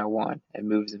from Taiwan and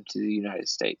moves them to the United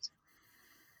States.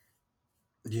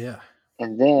 Yeah.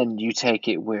 And then you take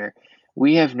it where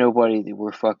we have nobody that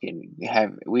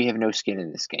we have no skin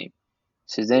in this game.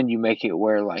 So then you make it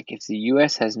where, like, if the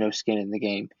U.S. has no skin in the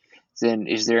game, then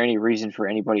is there any reason for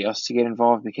anybody else to get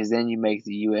involved? Because then you make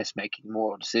the U.S. making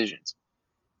moral decisions.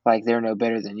 Like, they're no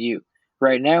better than you.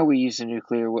 Right now, we use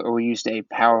we used a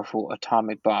powerful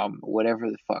atomic bomb, whatever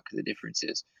the fuck the difference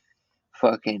is.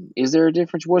 Is there a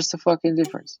difference? What's the fucking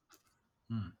difference?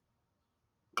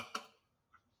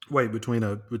 Wait, between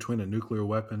a nuclear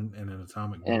weapon and an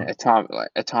atomic bomb? An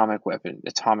atomic weapon,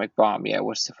 atomic bomb. Yeah,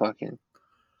 what's the fucking...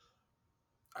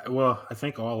 Well, I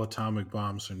think all atomic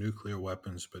bombs are nuclear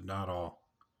weapons, but not all.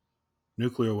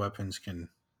 Nuclear weapons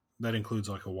that includes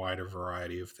like a wider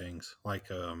variety of things. Like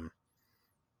there's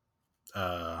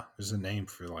a name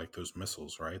for like those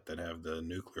missiles, right? That have the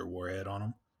nuclear warhead on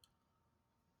them.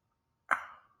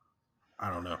 I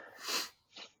don't know.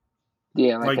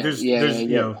 Yeah, there's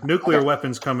nuclear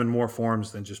weapons come in more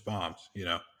forms than just bombs.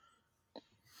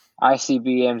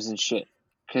 ICBMs and shit.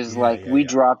 Because we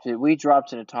dropped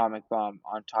an atomic bomb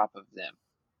on top of them.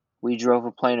 We drove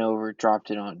a plane over, dropped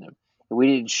it on them. And we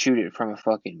didn't shoot it from a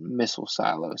fucking missile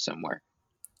silo somewhere.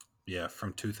 Yeah,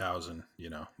 from 2,000,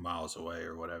 miles away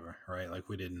or whatever, right? Like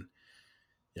we didn't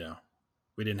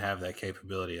have that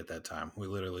capability at that time. We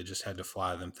literally just had to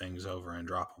fly them things over and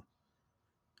drop them.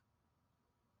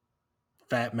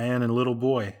 Fat man and little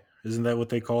boy. Isn't that what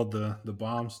they called the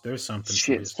bombs? There's something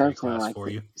for history class like for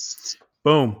you.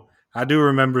 Boom. I do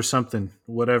remember something,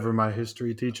 whatever my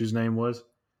history teacher's name was.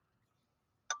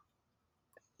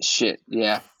 Shit,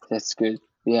 yeah, that's good.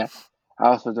 Yeah. I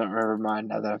also don't remember mine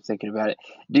now that I'm thinking about it.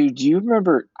 Dude, do you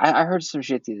remember? I heard some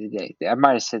shit the other day. I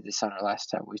might have said this on our last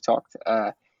time we talked.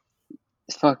 A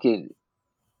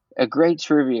great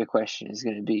trivia question is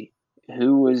going to be,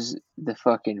 who was the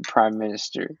fucking prime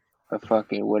minister of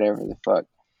fucking whatever the fuck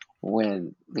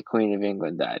when the Queen of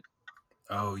England died?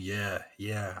 Oh yeah.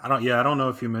 I don't know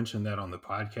if you mentioned that on the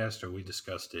podcast or we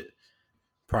discussed it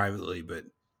privately, but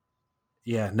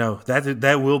yeah, no,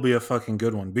 that will be a fucking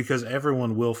good one because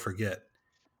everyone will forget.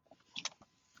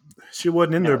 She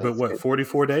wasn't in there, but what,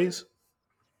 44 days?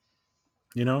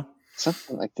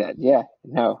 Something like that. Yeah.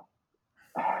 No.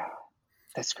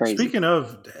 That's crazy. Speaking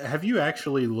of, have you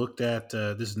actually looked at,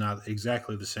 this is not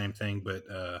exactly the same thing, but,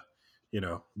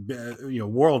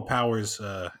 world powers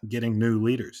getting new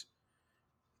leaders.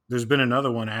 There's been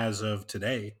another one as of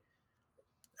today.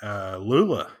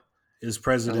 Lula is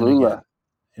president again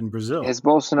in Brazil. Has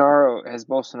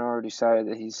Bolsonaro decided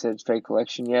that he said fake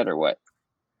election yet or what?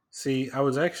 See, I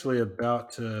was actually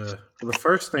about to... the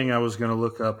first thing I was going to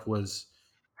look up was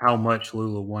how much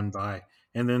Lula won by.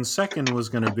 And then second was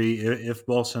going to be if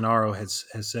Bolsonaro has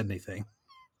said anything.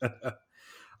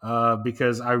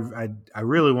 Because I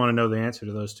really want to know the answer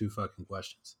to those two fucking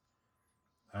questions.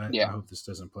 I hope this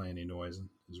doesn't play any noise.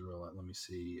 Let me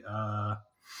see.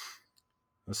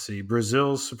 Let's see.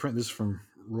 Brazil's Supreme... this is from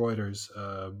Reuters.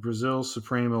 Brazil's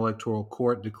Supreme Electoral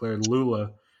Court declared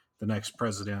Lula the next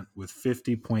president with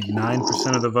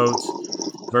 50.9% of the votes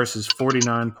versus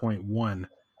 49.1%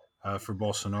 for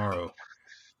Bolsonaro.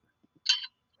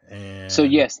 And so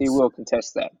yes, he will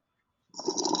contest that.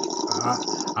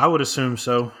 I would assume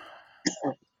so.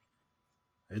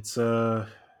 It's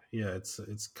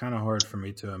it's kind of hard for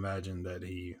me to imagine that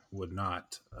he would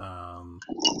not.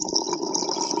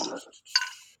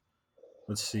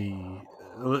 Let's see.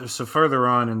 So further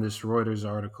on in this Reuters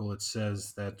article, it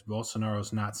says that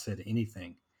Bolsonaro's not said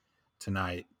anything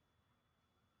tonight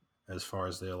as far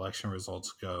as the election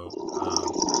results go,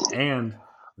 and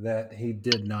that he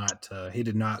did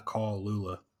not call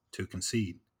Lula to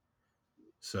concede.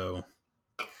 So,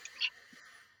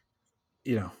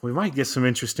 we might get some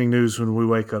interesting news when we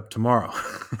wake up tomorrow.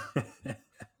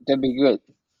 That'd be good.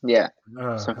 Yeah.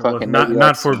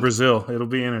 Not for Brazil. It'll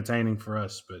be entertaining for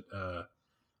us, but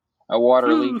a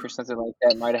water leak or something like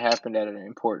that might have happened at an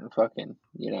important fucking,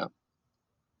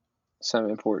 some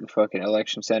important fucking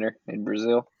election center in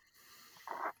Brazil.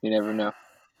 You never know.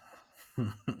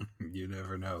 You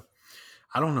never know.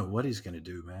 I don't know what he's going to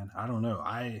do, man. I don't know.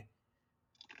 I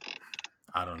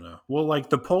don't know. Well, like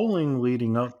the polling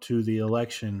leading up to the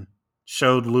election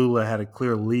showed Lula had a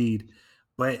clear lead,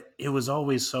 but it was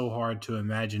always so hard to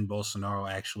imagine Bolsonaro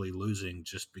actually losing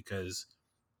just because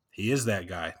he is that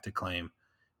guy to claim,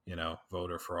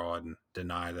 voter fraud and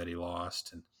deny that he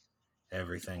lost and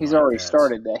everything. He's already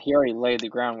started that. He already laid the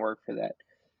groundwork for that.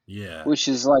 Yeah. Which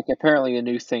is like apparently a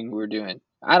new thing we're doing.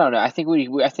 I don't know. I think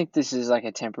I think this is like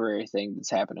a temporary thing that's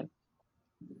happening.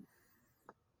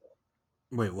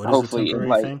 Wait, what is a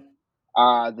temporary thing?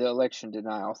 The election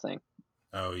denial thing.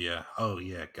 Oh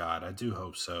yeah, God, I do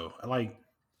hope so. Like,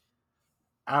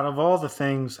 out of all the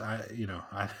things, I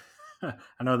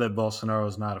I know that Bolsonaro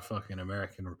is not a fucking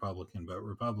American Republican, but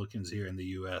Republicans here in the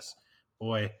U.S.,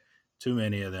 boy, too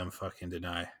many of them fucking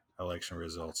deny election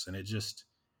results, and I just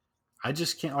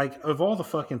can't, like, of all the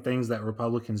fucking things that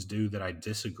Republicans do that I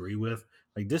disagree with.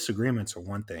 Like, disagreements are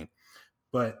one thing,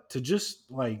 but to just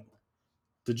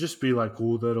be like,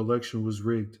 oh, that election was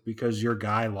rigged because your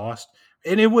guy lost,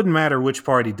 and it wouldn't matter which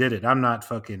party did it. I'm not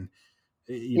fucking,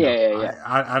 Yeah,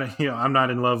 yeah, yeah. I'm not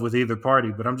in love with either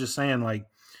party, but I'm just saying, like,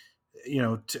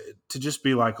 to just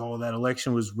be like, oh, that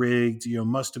election was rigged,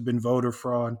 must have been voter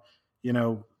fraud, you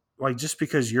know, like, just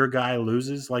because your guy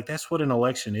loses, like, that's what an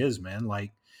election is, man.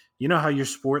 Like, how your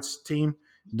sports team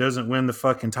doesn't win the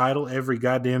fucking title every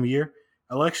goddamn year?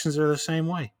 Elections are the same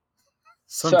way.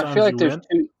 So I feel Sometimes like you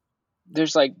win.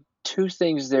 there's like two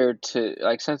things there to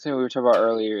like something we were talking about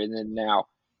earlier and then now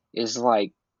is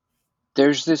like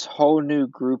there's this whole new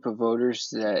group of voters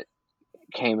that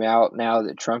came out now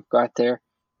that Trump got there,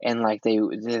 and like they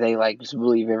like just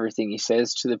believe everything he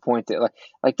says to the point that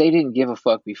like they didn't give a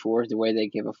fuck before the way they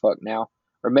give a fuck now,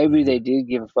 or maybe Hmm. they did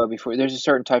give a fuck before. There's a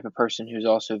certain type of person who's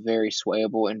also very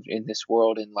swayable in this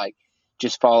world and like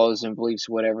just follows and believes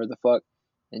whatever the fuck,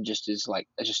 and just is like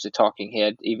just a talking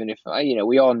head. Even if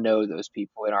we all know those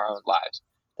people in our own lives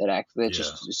that Yeah.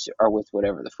 just are with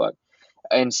whatever the fuck,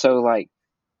 and so like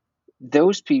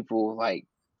those people like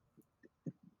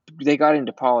they got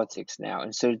into politics now,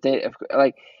 and so they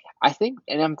like. I think,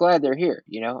 and I'm glad they're here.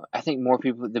 I think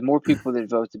the more people that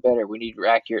vote, the better. We need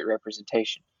accurate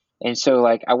representation, and so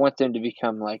like I want them to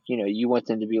become like you want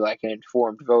them to be like an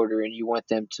informed voter, and you want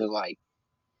them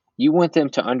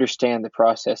to understand the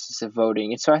processes of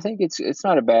voting, and so I think it's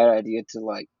not a bad idea to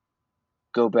like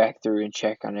go back through and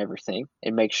check on everything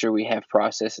and make sure we have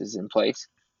processes in place.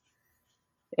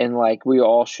 And like we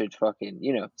all should fucking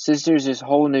since there's this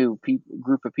whole new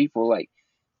group of people like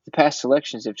the past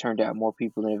elections have turned out more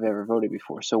people than have ever voted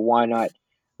before. So why not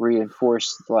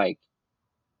reinforce like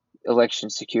election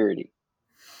security?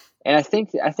 And I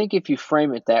think if you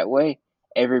frame it that way,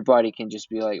 everybody can just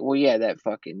be like, well, yeah, that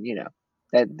fucking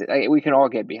that we can all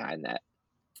get behind that.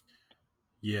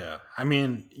 Yeah. I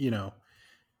mean,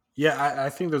 yeah, I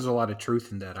think there's a lot of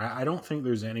truth in that. I don't think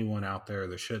there's anyone out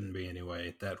there shouldn't be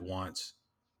anyway, that wants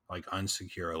like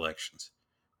unsecure elections,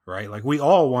 right? Like, we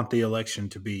all want the election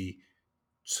to be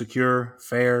secure,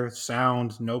 fair,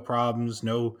 sound, no problems,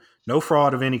 no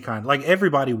fraud of any kind. Like,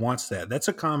 everybody wants that. That's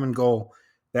a common goal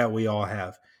that we all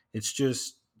have. It's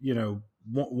just,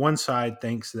 one side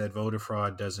thinks that voter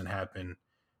fraud doesn't happen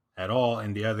at all,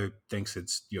 and the other thinks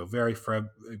it's, very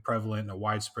prevalent and a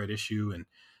widespread issue. And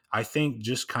I think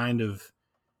just kind of,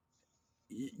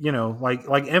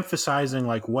 like emphasizing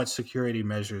like what security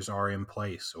measures are in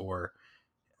place, or,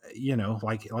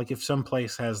 like if some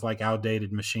place has like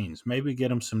outdated machines, maybe get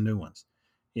them some new ones,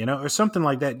 or something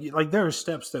like that. Like, there are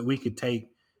steps that we could take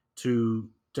to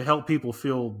help people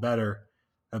feel better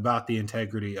about the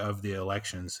integrity of the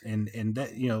elections, and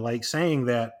that, like, saying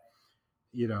that,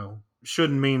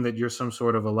 shouldn't mean that you're some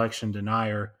sort of election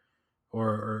denier,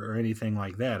 or anything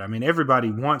like that. I mean,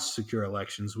 everybody wants secure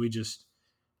elections. We just,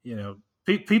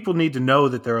 people need to know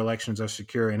that their elections are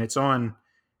secure, and it's on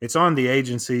the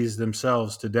agencies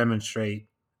themselves to demonstrate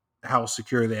how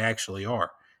secure they actually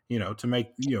are. To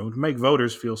make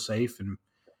voters feel safe, and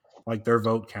like their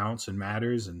vote counts and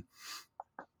matters. And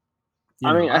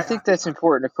I mean, I I think that's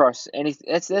important across any.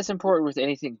 That's important with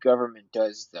anything government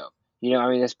does, though. I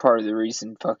mean, that's part of the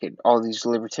reason fucking all these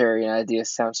libertarian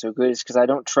ideas sound so good is because I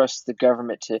don't trust the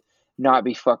government to not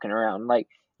be fucking around. Like,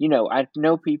 I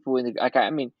know people in the like. I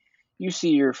mean, you see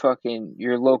your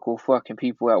local fucking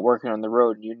people out working on the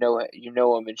road, and you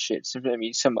know them and shit. I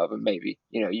mean, some of them maybe.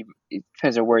 It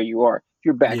depends on where you are. If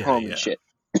you're back yeah, home and yeah, shit,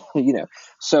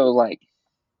 So like,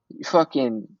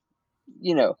 fucking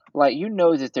like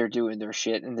that they're doing their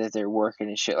shit and that they're working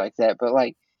and shit like that, but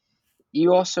like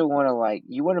you also want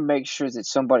to make sure that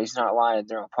somebody's not lying in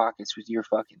their own pockets with your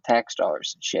fucking tax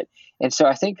dollars and shit. And so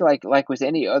I think like with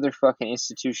any other fucking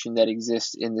institution that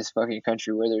exists in this fucking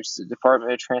country, whether it's the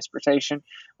Department of Transportation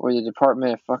or the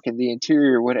Department of fucking the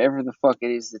Interior, whatever the fuck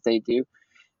it is that they do,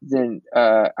 then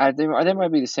they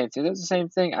might be the same thing. They're the same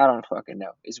thing. I don't fucking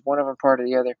know. Is one of them part of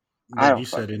the other? I like don't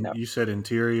fucking know. you said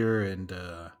interior and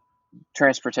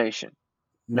Transportation.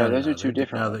 no, No, no, those are no, two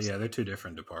different ones. yeah, they're two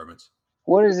different departments.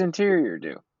 What does Interior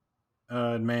do?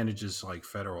 It manages like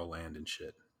federal land and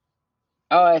shit.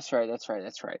 Oh, that's right. That's right.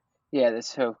 That's right. Yeah, that's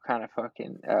so kind of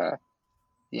fucking.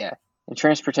 Yeah, and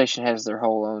transportation has their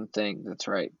whole own thing. That's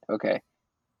right. Okay.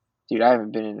 Dude, I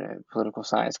haven't been in a political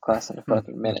science class in a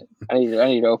fucking minute. I need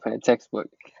to open a textbook.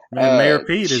 Man, Mayor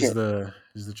Pete is Shit. the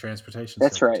transportation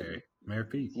That's right. secretary. Mayor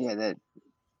Pete. Yeah, that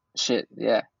shit.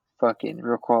 Yeah, fucking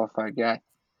real qualified guy.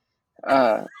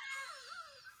 Uh,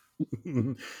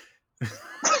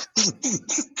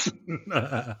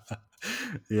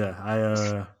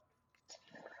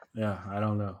 Yeah, I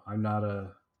don't know. I'm not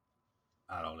a.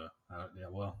 I don't know. Yeah,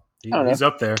 well, I don't know. he's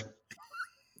up there.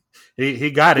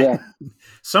 He got it. Yeah,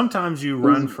 Sometimes you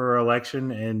run he's for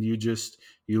election and you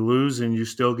lose and you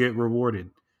still get rewarded,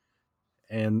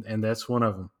 and that's one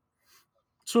of them.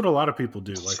 That's what a lot of people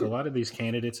do. Like a shit. lot of these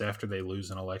candidates, after they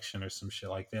lose an election or some shit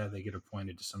like that, they get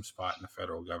appointed to some spot in the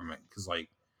federal government because, like,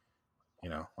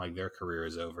 like their career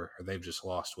is over or they've just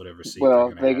lost whatever seat they're Well,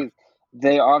 gonna have.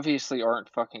 they obviously aren't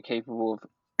fucking capable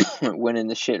of winning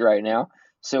the shit right now.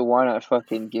 So why not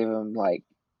fucking give them like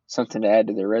something to add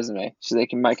to their resume so they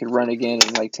can make it run again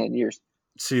in like 10 years?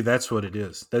 See, that's what it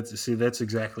is. That's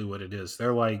exactly what it is.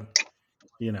 They're like,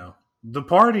 the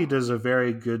party does a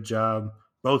very good job.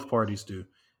 Both parties do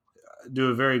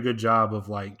a very good job of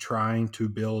like trying to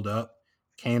build up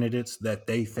candidates that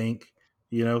they think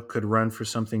could run for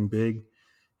something big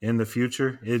in the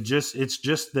future. It's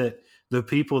just that the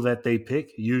people that they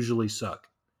pick usually suck.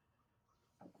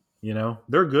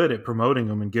 They're good at promoting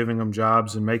them and giving them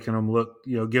jobs and making them look,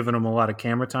 giving them a lot of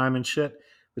camera time and shit.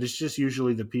 But it's just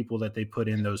usually the people that they put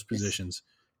in those It's positions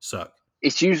suck.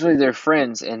 it's usually their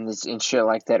friends and shit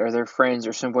like that, or their friends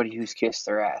or somebody who's kissed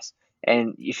their ass.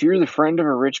 And if you're the friend of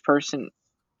a rich person,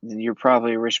 then you're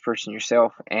probably a rich person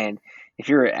yourself. And if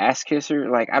you're an ass kisser,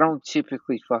 like I don't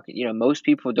typically fucking, most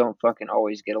people don't fucking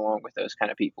always get along with those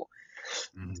kind of people.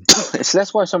 Mhm. So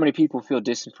that's why so many people feel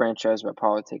disenfranchised by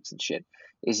politics and shit.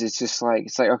 It's like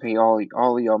okay, all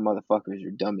of y'all motherfuckers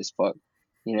are dumb as fuck.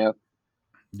 You know,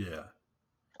 Yeah,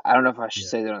 I don't know if I should yeah.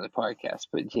 say that on the podcast,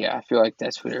 but yeah, I feel like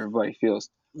that's what everybody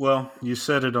feels. Well, you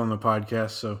said it on the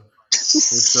podcast, so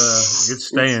it's It's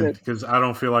staying because I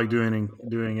don't feel like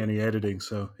doing any editing,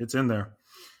 so it's in there.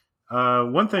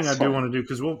 One thing I that's do fine. want to do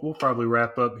because we'll probably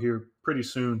wrap up here pretty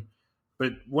soon,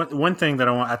 but one thing that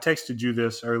I texted you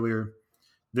this earlier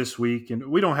this week, and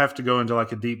we don't have to go into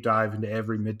like a deep dive into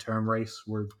every midterm race.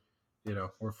 We're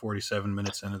 47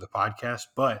 minutes into the podcast,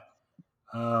 but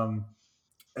um,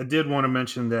 I did want to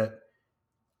mention that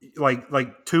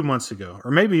like 2 months ago,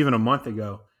 or maybe even a month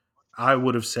ago, I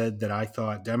would have said that I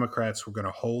thought Democrats were going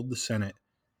to hold the Senate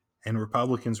and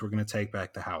Republicans were going to take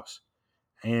back the House.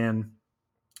 And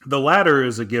the latter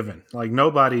is a given. Like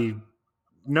nobody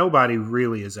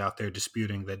really is out there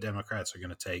disputing that Democrats are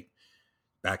going to take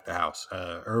back the House,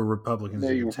 or Republicans are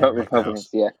They're going to take back the Republicans,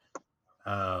 House. yeah.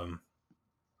 Um,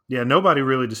 yeah, nobody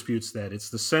really disputes that. It's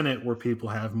the Senate where people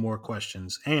have more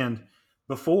questions. And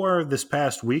before this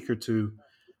past week or two,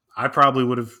 I probably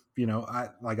would have,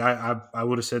 I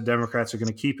would have said Democrats are going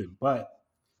to keep it, but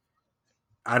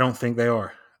I don't think they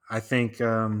are. I think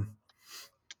there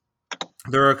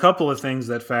are a couple of things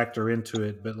that factor into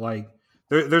it, but like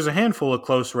there's a handful of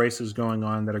close races going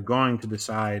on that are going to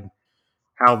decide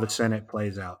how the Senate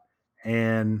plays out,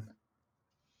 and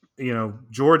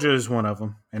Georgia is one of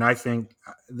them, and I think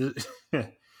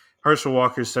Herschel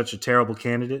Walker is such a terrible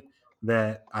candidate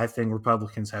that I think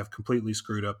Republicans have completely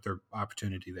screwed up their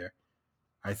opportunity there.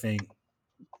 I think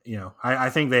I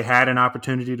think they had an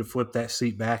opportunity to flip that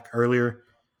seat back earlier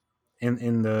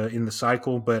in the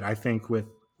cycle, but I think with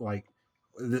like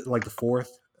the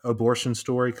fourth abortion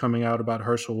story coming out about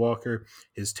Herschel Walker,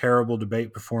 his terrible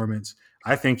debate performance,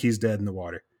 I think he's dead in the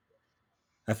water.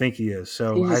 I think he is.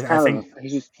 So He's just I kind think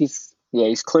of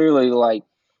he's clearly like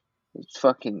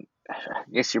fucking. I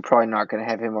guess you're probably not going to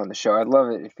have him on the show. I'd love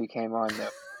it if he came on though,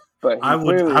 but I he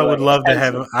would clearly I would like love to has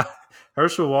have a. him.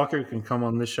 Herschel Walker can come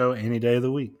on this show any day of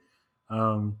the week.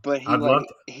 But I'd love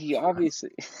to, he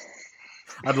obviously.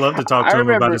 I'd love to talk I to him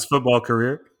about remember his football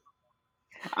career.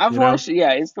 I've You know, watched,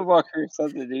 yeah, it's football career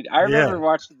something, dude. I yeah. remember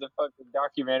watching the fucking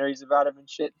documentaries about him and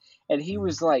shit, and he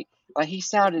was like he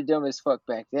sounded dumb as fuck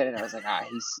back then, and I was like,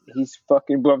 he's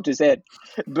fucking bumped his head,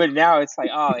 but now it's like,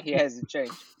 oh, he hasn't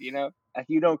changed, Like,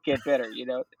 you don't get better,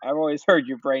 I've always heard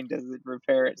your brain doesn't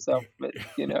repair itself, but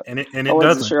And I it wasn't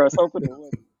doesn't. sure. I was hoping it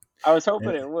would. I was hoping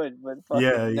And- it would, but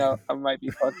yeah, fucking no, I might be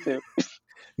fucked too.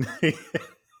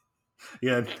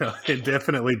 yeah. No, it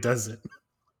definitely doesn't.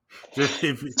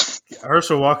 If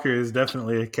Herschel Walker is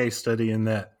definitely a case study in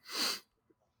that.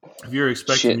 If you're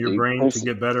expecting Shit, your dude. brain to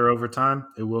get better over time,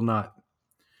 it will not.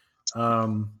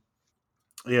 Um,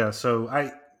 yeah. So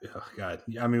oh God,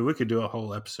 I mean, we could do a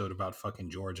whole episode about fucking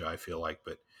Georgia. I feel like,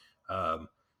 but um,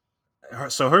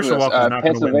 so Who Herschel else? Walker's not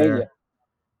going to win Pennsylvania. there.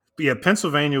 But yeah,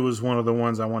 Pennsylvania was one of the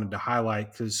ones I wanted to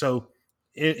highlight because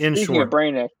In Speaking of short,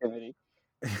 brain activity,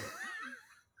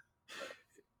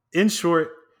 in short,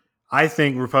 I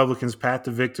think Republicans' path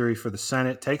to victory for the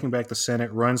Senate, taking back the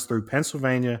Senate, runs through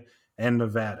Pennsylvania and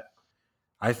Nevada.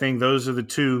 I think those are the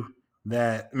two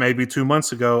that maybe 2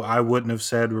 months ago I wouldn't have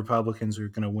said Republicans are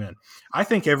going to win. I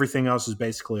think everything else is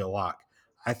basically a lock.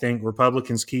 I think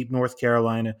Republicans keep North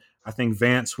Carolina. I think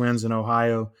Vance wins in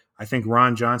Ohio. I think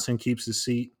Ron Johnson keeps his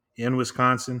seat in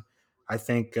Wisconsin. I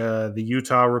think the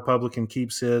Utah Republican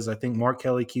keeps his. I think Mark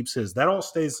Kelly keeps his. That all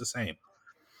stays the same.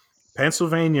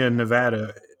 Pennsylvania and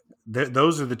Nevada,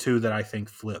 those are the two that I think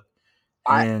flip.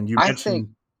 I And you I think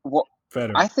mentioned well,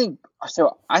 Fetterman. I think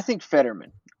so. I think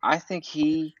Fetterman. I think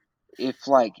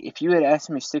if you had asked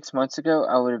me 6 months ago,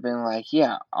 I would have been like,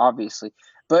 yeah, obviously.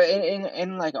 But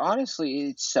and like honestly,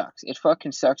 it sucks. It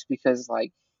fucking sucks because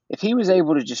like if he was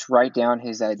able to just write down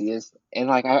his ideas and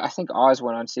like I think Oz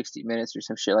went on 60 Minutes or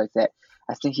some shit like that.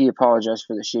 I think he apologized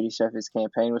for the shitty stuff his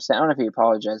campaign was saying. I don't know if he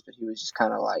apologized, but he was just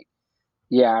kind of like,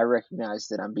 yeah, I recognize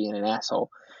that I'm being an asshole.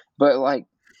 But like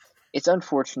it's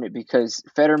unfortunate because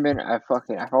Fetterman, I've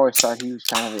always thought he was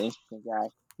kind of an interesting guy.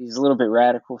 He's a little bit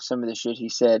radical. Some of the shit he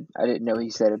said, I didn't know he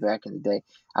said it back in the day.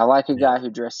 I like a Yeah. guy who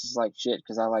dresses like shit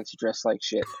because I like to dress like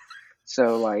shit.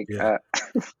 So like, Yeah.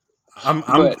 I'm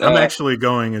but I'm actually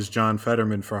going as John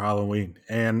Fetterman for Halloween,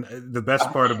 and the best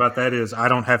uh, part about that is I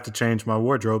don't have to change my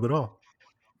wardrobe at all.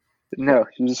 no,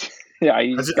 you just yeah,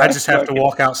 I just have to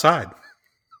walk outside.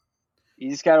 you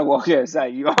just gotta walk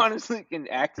outside. You honestly can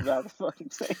act about the fucking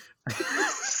thing.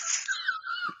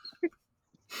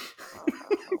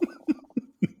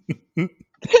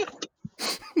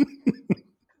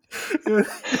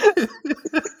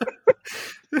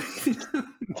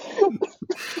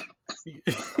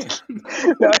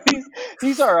 No,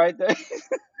 he's all right though.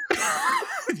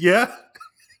 Yeah,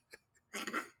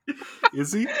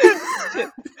 is he?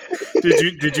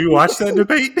 Did you watch that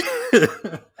debate?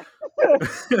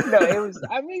 No, it was.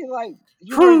 I mean, like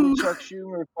you heard the Chuck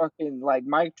Schumer fucking like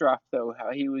mic drop though.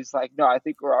 How he was like, "No, I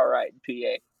think we're all right in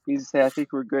PA." He said, "I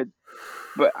think we're good,"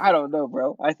 but I don't know,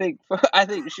 bro. I think I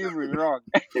think Schumer's wrong.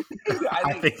 I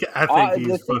I think think I think the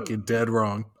he's thing. fucking dead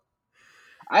wrong.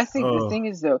 I think the Oh, thing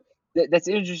is though that's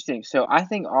interesting. So I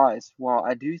think Oz. While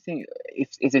I do think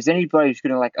if there's anybody who's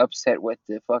gonna like upset what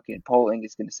the fucking polling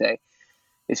is gonna say,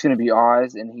 it's gonna be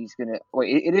Oz, and he's gonna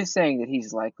wait. It is saying that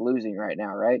he's like losing right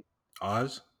now, right?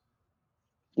 Oz.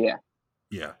 Yeah.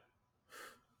 Yeah,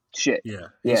 Shit. yeah.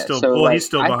 Yeah. So He's like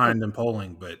still I think behind in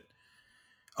polling, but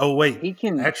oh wait, he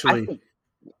can. I actually, think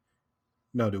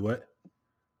no. Do what?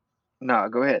 no.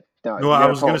 Go ahead. No, No, you I got a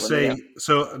was gonna poll. Let me say know.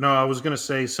 so. No, I was gonna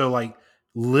say so. Like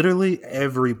literally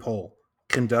every poll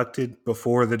conducted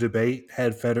before the debate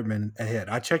had Fetterman ahead.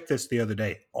 I checked this the other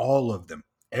day. All of them,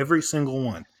 every single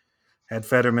one, had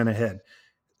Fetterman ahead.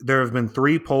 There have been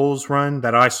 3 polls run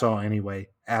that I saw anyway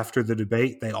after the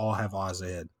debate. They all have Oz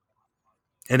ahead,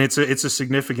 and it's a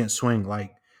significant swing.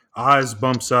 Like Oz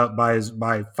bumps up by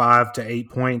 5 to 8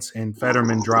 points, and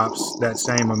Fetterman drops that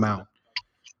same amount.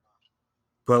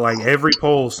 But like every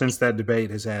poll since that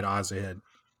debate has had Oz ahead.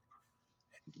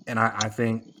 And I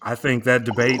think that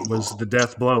debate was the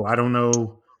death blow. I don't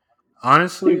know.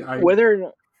 Honestly, Dude, I whether or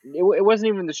not, it wasn't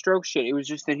even the stroke shit. It was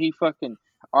just that he fucking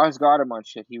Oz got him on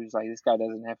shit. He was like, this guy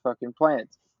doesn't have fucking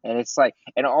plans. And it's like,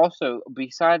 and also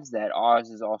besides that,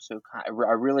 Oz is also kind of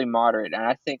a really moderate. And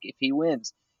I think if he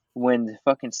wins, when the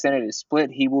fucking Senate is split,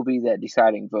 he will be that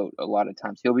deciding vote. A lot of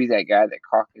times, he'll be that guy that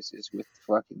caucuses with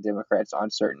the fucking Democrats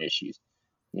on certain issues.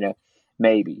 You know,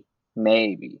 maybe,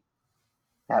 maybe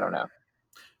I don't know.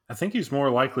 I think he's more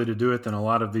likely to do it than a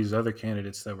lot of these other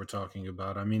candidates that we're talking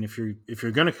about. I mean, if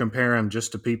you're going to compare him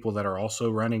just to people that are also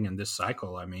running in this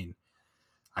cycle, I mean,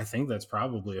 I think that's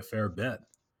probably a fair bet.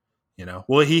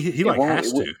 Well, he It like won't. It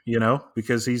has will, to,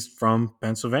 because he's from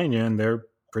Pennsylvania and they're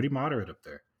pretty moderate up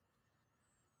there.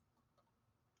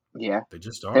 yeah, They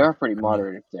just they are are. pretty I mean,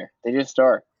 moderate up there. They just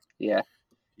are. Yeah.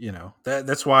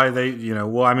 that's why they,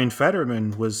 well, I mean,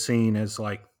 Fetterman was seen as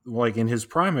like in his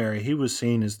primary, he was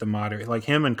seen as the moderate. Like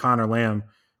him and Connor Lamb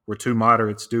were two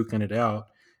moderates duking it out,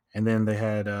 and then they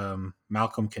had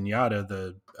Malcolm Kenyatta,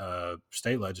 the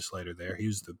state legislator there. He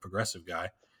was the progressive guy,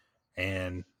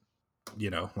 and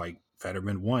like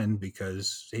Fetterman won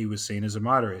because he was seen as a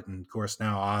moderate. And of course,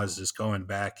 now Oz is going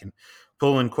back and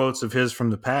pulling quotes of his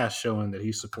from the past, showing that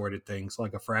he supported things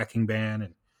like a fracking ban.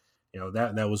 And,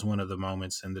 that was one of the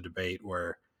moments in the debate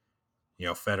where,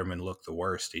 Fetterman looked the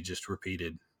worst. He just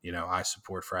repeated, I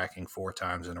support fracking 4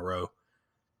 times in a row.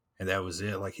 And that was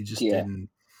it. Like he just Yeah. didn't,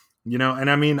 and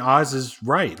I mean, Oz is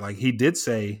right. Like he did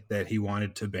say that he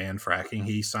wanted to ban fracking.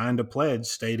 He signed a pledge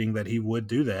stating that he would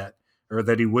do that or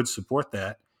that he would support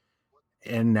that.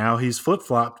 And now he's flip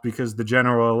flopped because the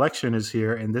general election is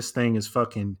here, and this thing is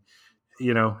fucking,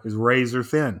 is razor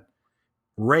thin.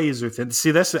 Razor thin.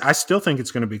 See, I still think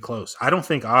it's going to be close. I don't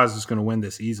think Oz is going to win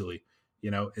this easily.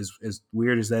 As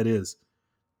weird as that is,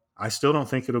 I still don't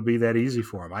think it'll be that easy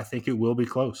for him. I think it will be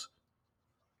close.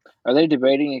 Are they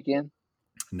debating again?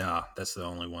 Nah, that's the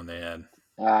only one they had.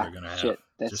 Ah, They're going to have shit.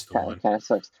 That's just the one. kind of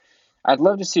sucks. I'd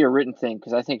love to see a written thing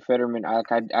because I think Fetterman.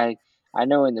 I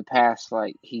know in the past,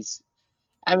 like he's.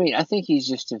 I mean, I think he's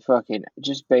just a fucking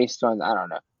just based on I don't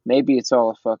know. Maybe it's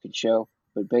all a fucking show,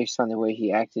 but based on the way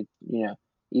he acted,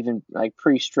 even like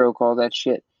pre-stroke, all that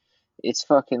shit, it's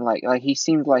fucking like he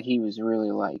seemed like he was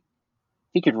really like if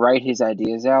he could write his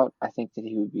ideas out. I think that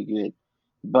he would be good,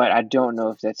 but I don't know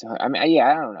if that's. I mean,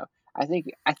 yeah, I don't know. I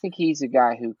think he's a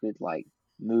guy who could like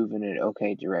move in an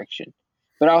okay direction,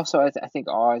 but also I think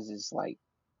Oz is like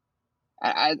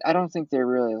I don't think they're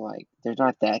really like they're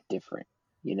not that different,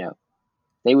 you know.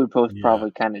 They would both Yeah, probably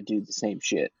kind of do the same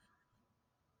shit.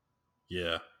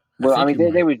 yeah. I Well, I think mean,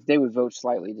 you they might. would vote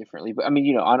slightly differently, but I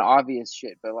mean, on obvious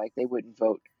shit. But like, they wouldn't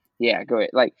vote. Yeah, go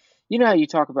ahead. Like, you know how you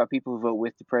talk about people who vote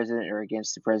with the president or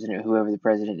against the president, whoever the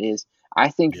president is. I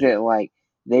think Yeah, that like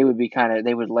they would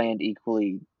land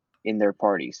equally in their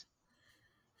parties.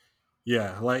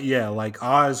 like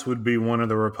Oz would be one of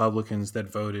the Republicans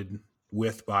that voted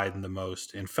with Biden the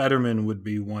most, and Fetterman would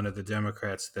be one of the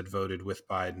Democrats that voted with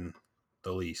Biden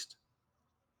the least.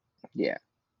 Yeah,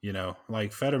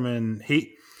 Like Fetterman,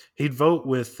 he'd vote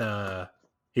with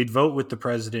he'd vote with the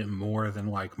president more than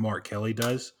like Mark Kelly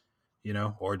does,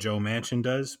 or Joe Manchin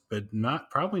does, but not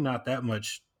probably not that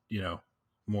much,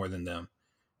 more than them.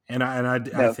 And I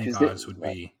no, think because Oz would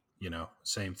right. be,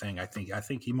 same thing. I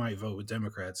think he might vote with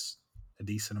Democrats a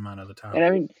decent amount of the time. And I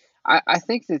mean, I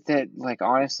think that like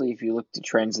honestly, if you look at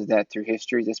trends of that through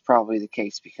history, that's probably the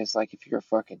case because like if you're a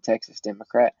fucking Texas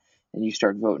Democrat and you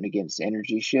start voting against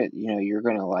energy shit, you're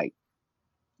gonna like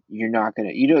you're not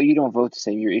gonna you don't vote the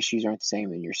same. Your issues aren't the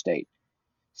same in your state.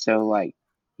 So like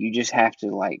you just have to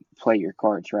like play your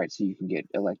cards right so you can get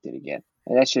elected again.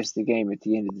 And that's just the game at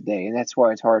the end of the day. And that's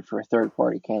why it's hard for a third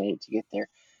party candidate to get there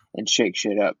and shake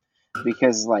shit up.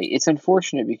 Because like it's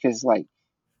unfortunate because like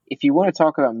if you want to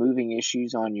talk about moving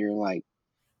issues on your like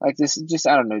this just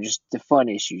I don't know, just the fun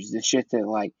issues, the shit that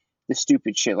like the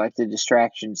stupid shit, like the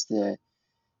distractions, the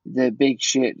big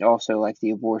shit, also like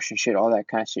the abortion shit, all that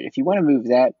kind of shit. If you want to move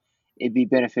that, it'd be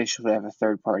beneficial to have a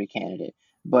third party candidate.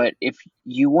 But if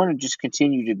you want to just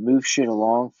continue to move shit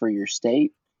along for your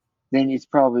state, then it's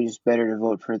probably just better to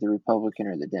vote for the Republican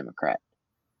or the Democrat.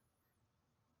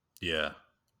 Yeah,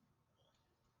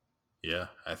 yeah,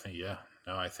 yeah.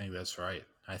 No, I think that's right.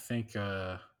 I think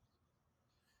I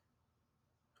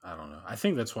don't know. I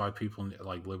think that's why people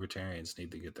like libertarians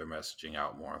need to get their messaging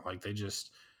out more. Like they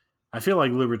just I feel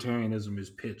like libertarianism is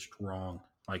pitched wrong,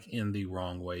 like in the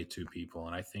wrong way to people.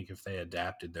 And I think if they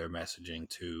adapted their messaging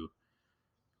to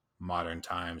modern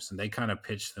times and they kind of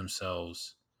pitch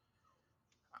themselves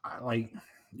like,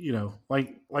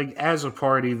 like as a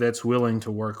party that's willing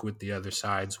to work with the other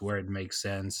sides where it makes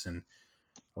sense. And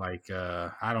like,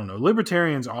 I don't know,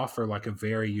 libertarians offer like a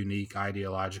very unique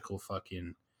ideological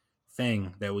fucking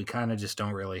thing that we kind of just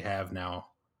don't really have now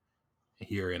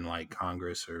here in like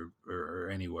Congress or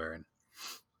anywhere. And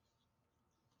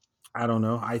I don't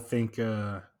know. I think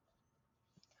they're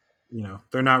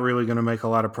not really going to make a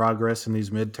lot of progress in these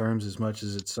midterms as much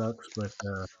as it sucks. But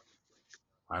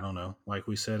I don't know. Like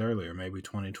we said earlier, maybe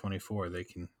 2024 they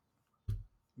can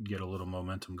get a little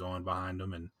momentum going behind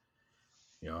them, and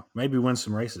maybe win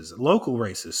some races, local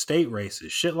races, state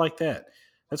races, shit like that.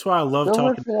 That's why I love Go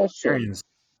vote talking to for that shit. libertarians.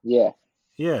 Yeah.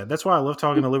 Yeah, that's why I love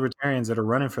talking to libertarians that are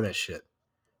running for that shit.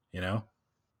 You know,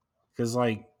 because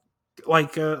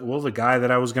well, the guy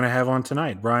that I was going to have on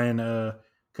tonight, Brian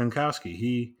Kunkowski,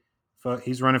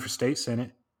 he's running for state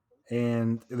senate,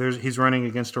 and he's running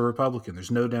against a Republican.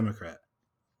 There's no Democrat,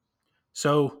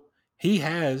 so he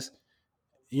has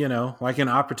like an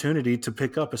opportunity to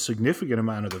pick up a significant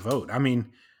amount of the vote. I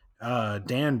mean,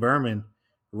 Dan Berman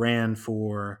ran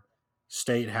for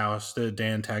state house, the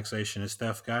Dan taxation and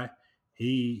stuff guy.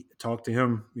 He talked to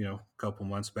him, a couple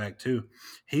months back too.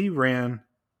 He ran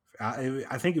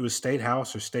I think it was state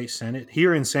house or state senate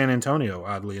here in San Antonio,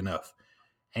 oddly enough.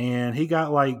 And he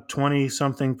got like 20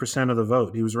 something percent of the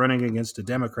vote. He was running against a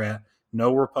Democrat,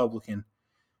 no Republican,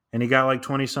 and he got like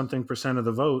 20 something percent of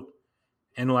the vote.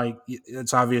 And like,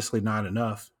 it's obviously not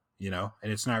enough, and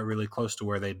it's not really close to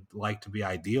where they'd like to be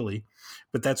ideally.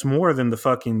 But that's more than the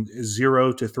fucking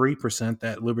 0 to 3%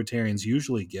 that libertarians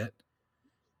usually get,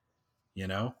 you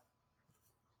know?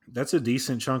 That's a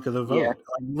decent chunk of the Yeah. vote.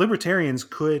 Libertarians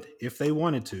could, if they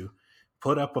wanted to,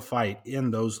 put up a fight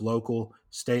in those local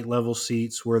state level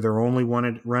seats where they're only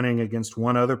running against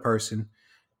one other person.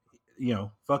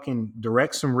 Fucking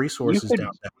direct some You resources could,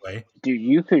 down that way. dude,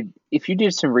 you could, if you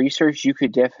did some research, you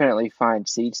could definitely find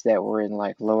seats that were in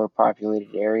like lower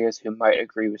populated areas who might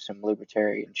agree with some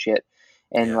libertarian shit.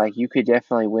 And Yeah, like you could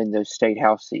definitely win those state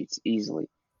house seats easily.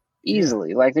 yeah,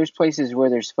 Easily. Like there's places where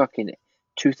there's fucking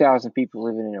 2,000 people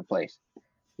living in a place,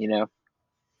 you know?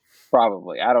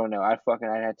 Probably. I don't know. I'd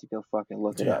have to go fucking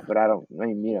look it yeah. up, but I don't, I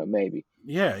mean, maybe.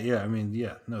 Yeah, yeah. I mean,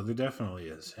 yeah, no, there definitely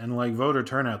is. And like voter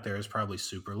turnout there is probably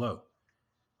super low.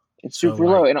 It's So super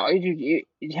low. like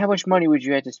And how much money would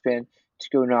you have to spend to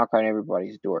go knock on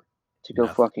everybody's door? To go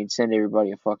nothing, fucking send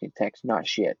everybody a fucking text? Not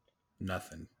shit.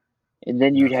 nothing, And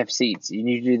then you'd nothing. have seats. You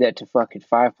need to do that to fucking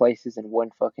 5 places in one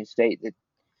fucking state that,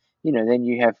 then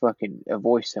you have fucking a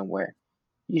voice somewhere.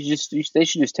 They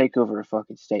should just take over a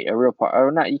fucking state. A real,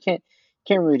 or not, can't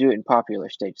really do it in popular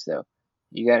states though.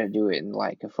 You got to do it in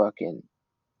like a fucking,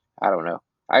 I don't know.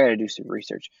 I got to do some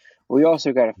research. We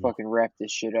also got to Well, fucking wrap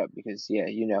this shit up because, yeah,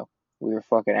 we were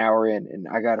fucking hour in and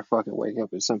I got to fucking wake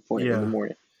up at some point in the yeah,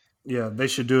 morning. yeah. They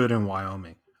should do it in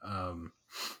Wyoming. Yeah.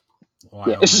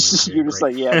 Wyoming would be a You're just great.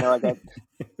 like, yeah, no, I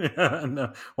got,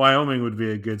 No, Wyoming would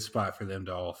be a good spot for them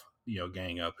to all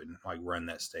gang up and like run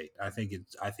that state. I think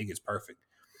it's perfect.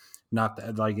 Not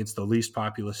that like it's the least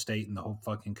populous state in the whole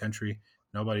fucking country.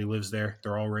 Nobody lives there.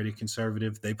 They're already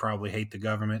conservative. They probably hate the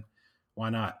government. Why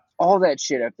not? all that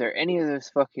shit up there. Any of those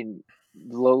fucking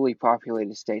lowly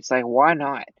populated states. Like, why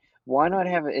not? Why not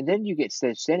have it? And then you get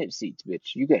Senate seats,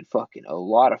 bitch. You get fucking a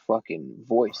lot of fucking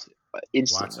voice Lots of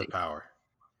instantly. power.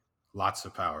 Lots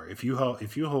of power. If you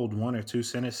hold one or two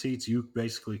Senate seats, you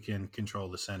basically can control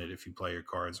the Senate if you play your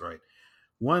cards right.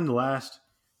 One last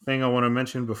thing I want to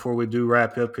mention before we do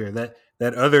wrap up here, that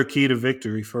other key to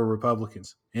victory for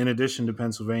Republicans, in addition to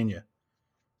Pennsylvania,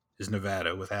 is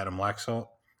Nevada with Adam Laxalt.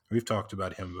 We've talked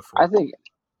about him I before. think,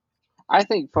 I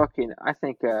think fucking, I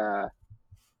think, I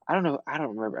don't know. I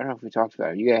don't remember. I don't know if we talked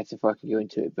about it. You guys have to fucking go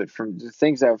into it. But from the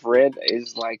things I've read,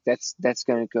 is like that's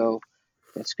gonna go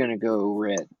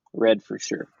red for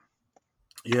sure.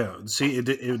 Yeah, see, it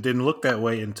didn't look that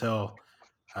way until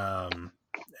um,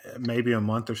 maybe a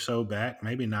month or so back.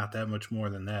 Maybe not that much more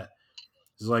than that.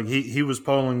 It's like he was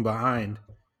polling behind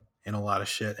in a lot of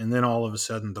shit, and then all of a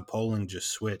sudden the polling just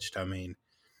switched. I mean,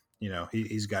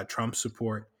 he's got Trump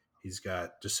support. He's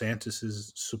got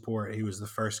DeSantis's support. He was the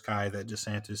first guy that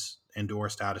DeSantis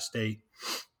endorsed out of state.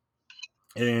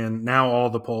 And now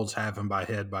all the polls have him by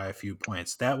a few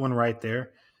points. That one right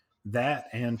there, that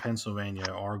and Pennsylvania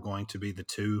are going to be the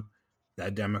two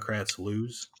that Democrats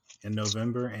lose in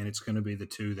November, and it's going to be the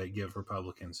two that give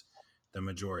Republicans the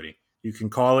majority. You can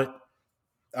call it.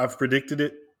 I've predicted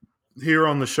it here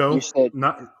on the You show. said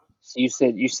Not, you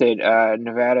said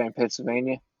Nevada and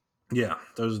Pennsylvania. yeah,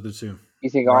 those are the two. You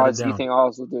think Write it Oz? You down. think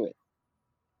Oz will do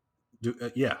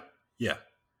it? Yeah, yeah,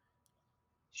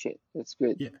 Shit, that's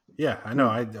good. yeah, yeah. I know.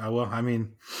 Hmm. Well, I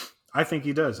mean, I think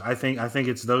he does. I think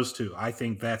it's those two. I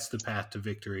think that's the path to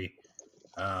victory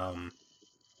um,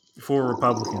 for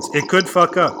Republicans. It could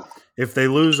fuck up if they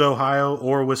lose Ohio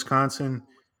or Wisconsin.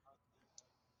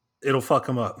 It'll fuck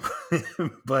them up.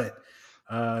 But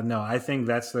no, I think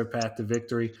that's their path to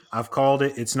victory. I've called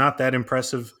it. It's not that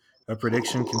impressive a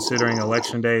prediction considering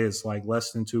Election Day is like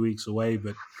less than 2 weeks away.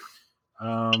 But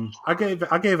I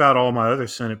gave out all my other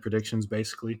Senate predictions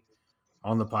basically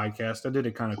on the podcast. I did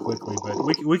it kind of quickly, but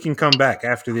we can come back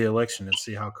after the election and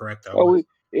see how correct I Are was.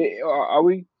 we? Are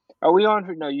we? Are we on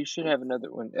for? No, you should have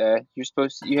another one. You're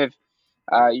supposed to. You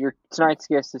have. Your tonight's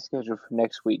guest is scheduled for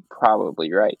next week,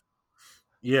 probably, right?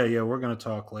 Yeah, yeah, we're gonna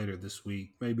talk later this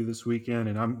week, maybe this weekend,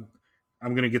 and I'm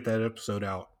gonna get that episode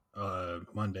out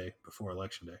Monday before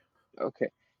Election Day. Okay.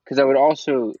 Because I would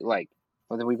also like.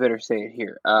 Well, then we better say it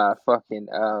here. Fucking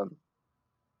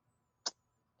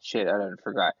shit. I don't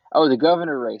forgot. Oh, the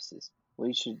governor races.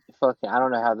 We should fucking. I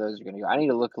don't know how those are gonna go. I need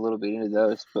to look a little bit into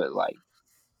those, but like,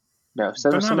 no, They're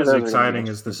some not of as those are gonna be exciting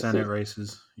as the interesting to Senate see.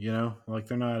 races, like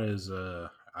they're not as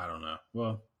I don't know.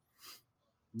 Well,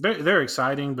 they're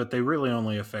exciting, but they really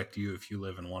only affect you if you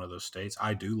live in one of those states.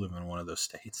 I do live in one of those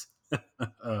states.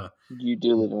 uh, You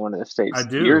do live in one of the I states.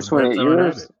 do. Yours when That's it how it had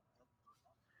yours. it.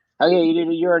 Oh yeah, you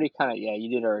did. You already kind of. Yeah, you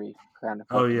did already kind of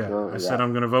Oh fucking yeah, go I over said that.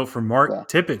 I'm going to vote for Yeah. Mark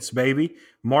Tippett, baby.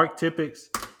 Mark Tippett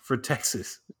for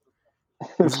Texas.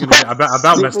 It's going to be. I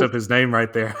about messed up his name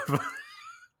right there.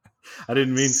 I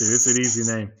didn't mean to. It's an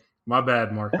easy name. My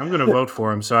bad, Mark. I'm going to vote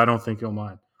for him, so I don't think he'll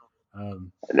mind.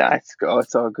 Nah,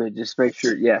 it's all good. Just make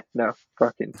sure. Yeah, no,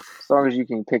 fucking. As long as you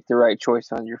can pick the right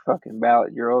choice on your fucking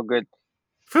ballot, you're all good.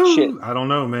 Shit. I don't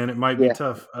know, man. It might be Yeah.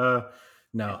 tough.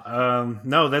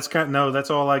 No, that's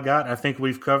all I got. I think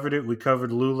we've covered it. We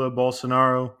covered Lula,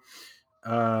 Bolsonaro.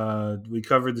 We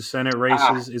covered the Senate Ah,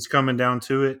 races. It's coming down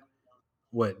to it.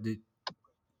 What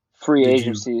free did you?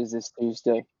 agency is this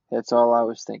Tuesday. That's all I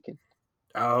was thinking.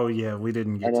 Oh yeah, we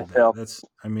didn't get to that. NFL. That's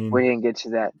I mean, We didn't get to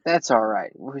that. That's all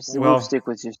right. We'll well, stick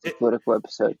with just a it, political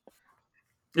episode.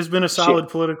 it's been a Shit. solid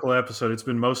political episode. It's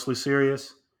been mostly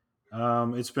serious.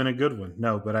 It's been a good one.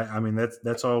 No, but I mean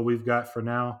that's all we've got for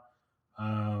now.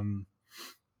 Um,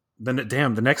 the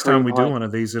next time Kareem we do Hunt. one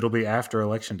of these, it'll be after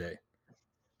election day.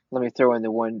 Let me throw in the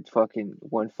one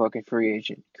fucking free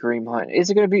agent. Kareem Hunt. Is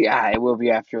it gonna be? It will be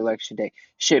after election day.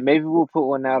 Shit, maybe we'll put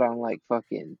one out on like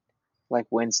fucking like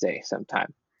Wednesday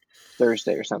sometime,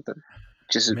 Thursday or something.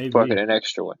 Just fucking Maybe an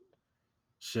extra one.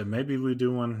 shit. Maybe we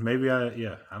do one.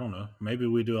 I don't know. Maybe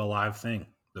we do a live thing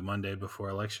the Monday before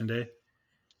election day.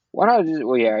 Why not just?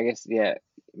 Well, yeah, I guess yeah, I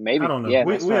maybe don't know. yeah.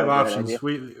 We That's we not have a bad idea.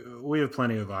 options. We have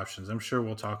plenty of options. I'm sure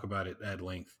we'll talk about it at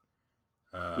length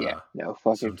Yeah, uh, no,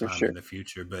 fucking for sometime in sure. the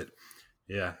future. But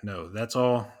yeah, no, that's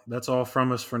all. That's all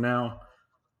from us for now.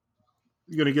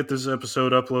 You're gonna get this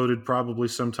episode uploaded probably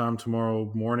sometime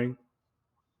tomorrow morning.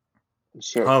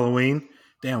 Shit, Halloween.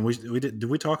 Damn, we did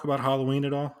we talk about Halloween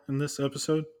at all in this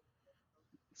episode?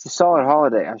 it's a solid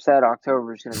holiday. I'm sad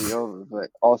October is gonna be over, but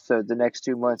also the next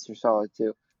 2 months are solid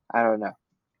too. I don't know.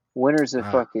 Winter's a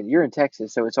Ah, fucking. You're in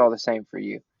Texas, so it's all the same for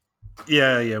you.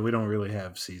 yeah. We don't really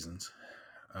have seasons.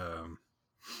 Um,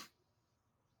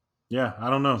 yeah, I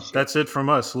don't know. Shit, That's it from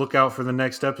us. Look out for the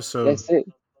next episode that's it.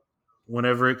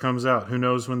 whenever it comes out. Who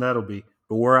knows when that'll be?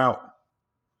 But we're out.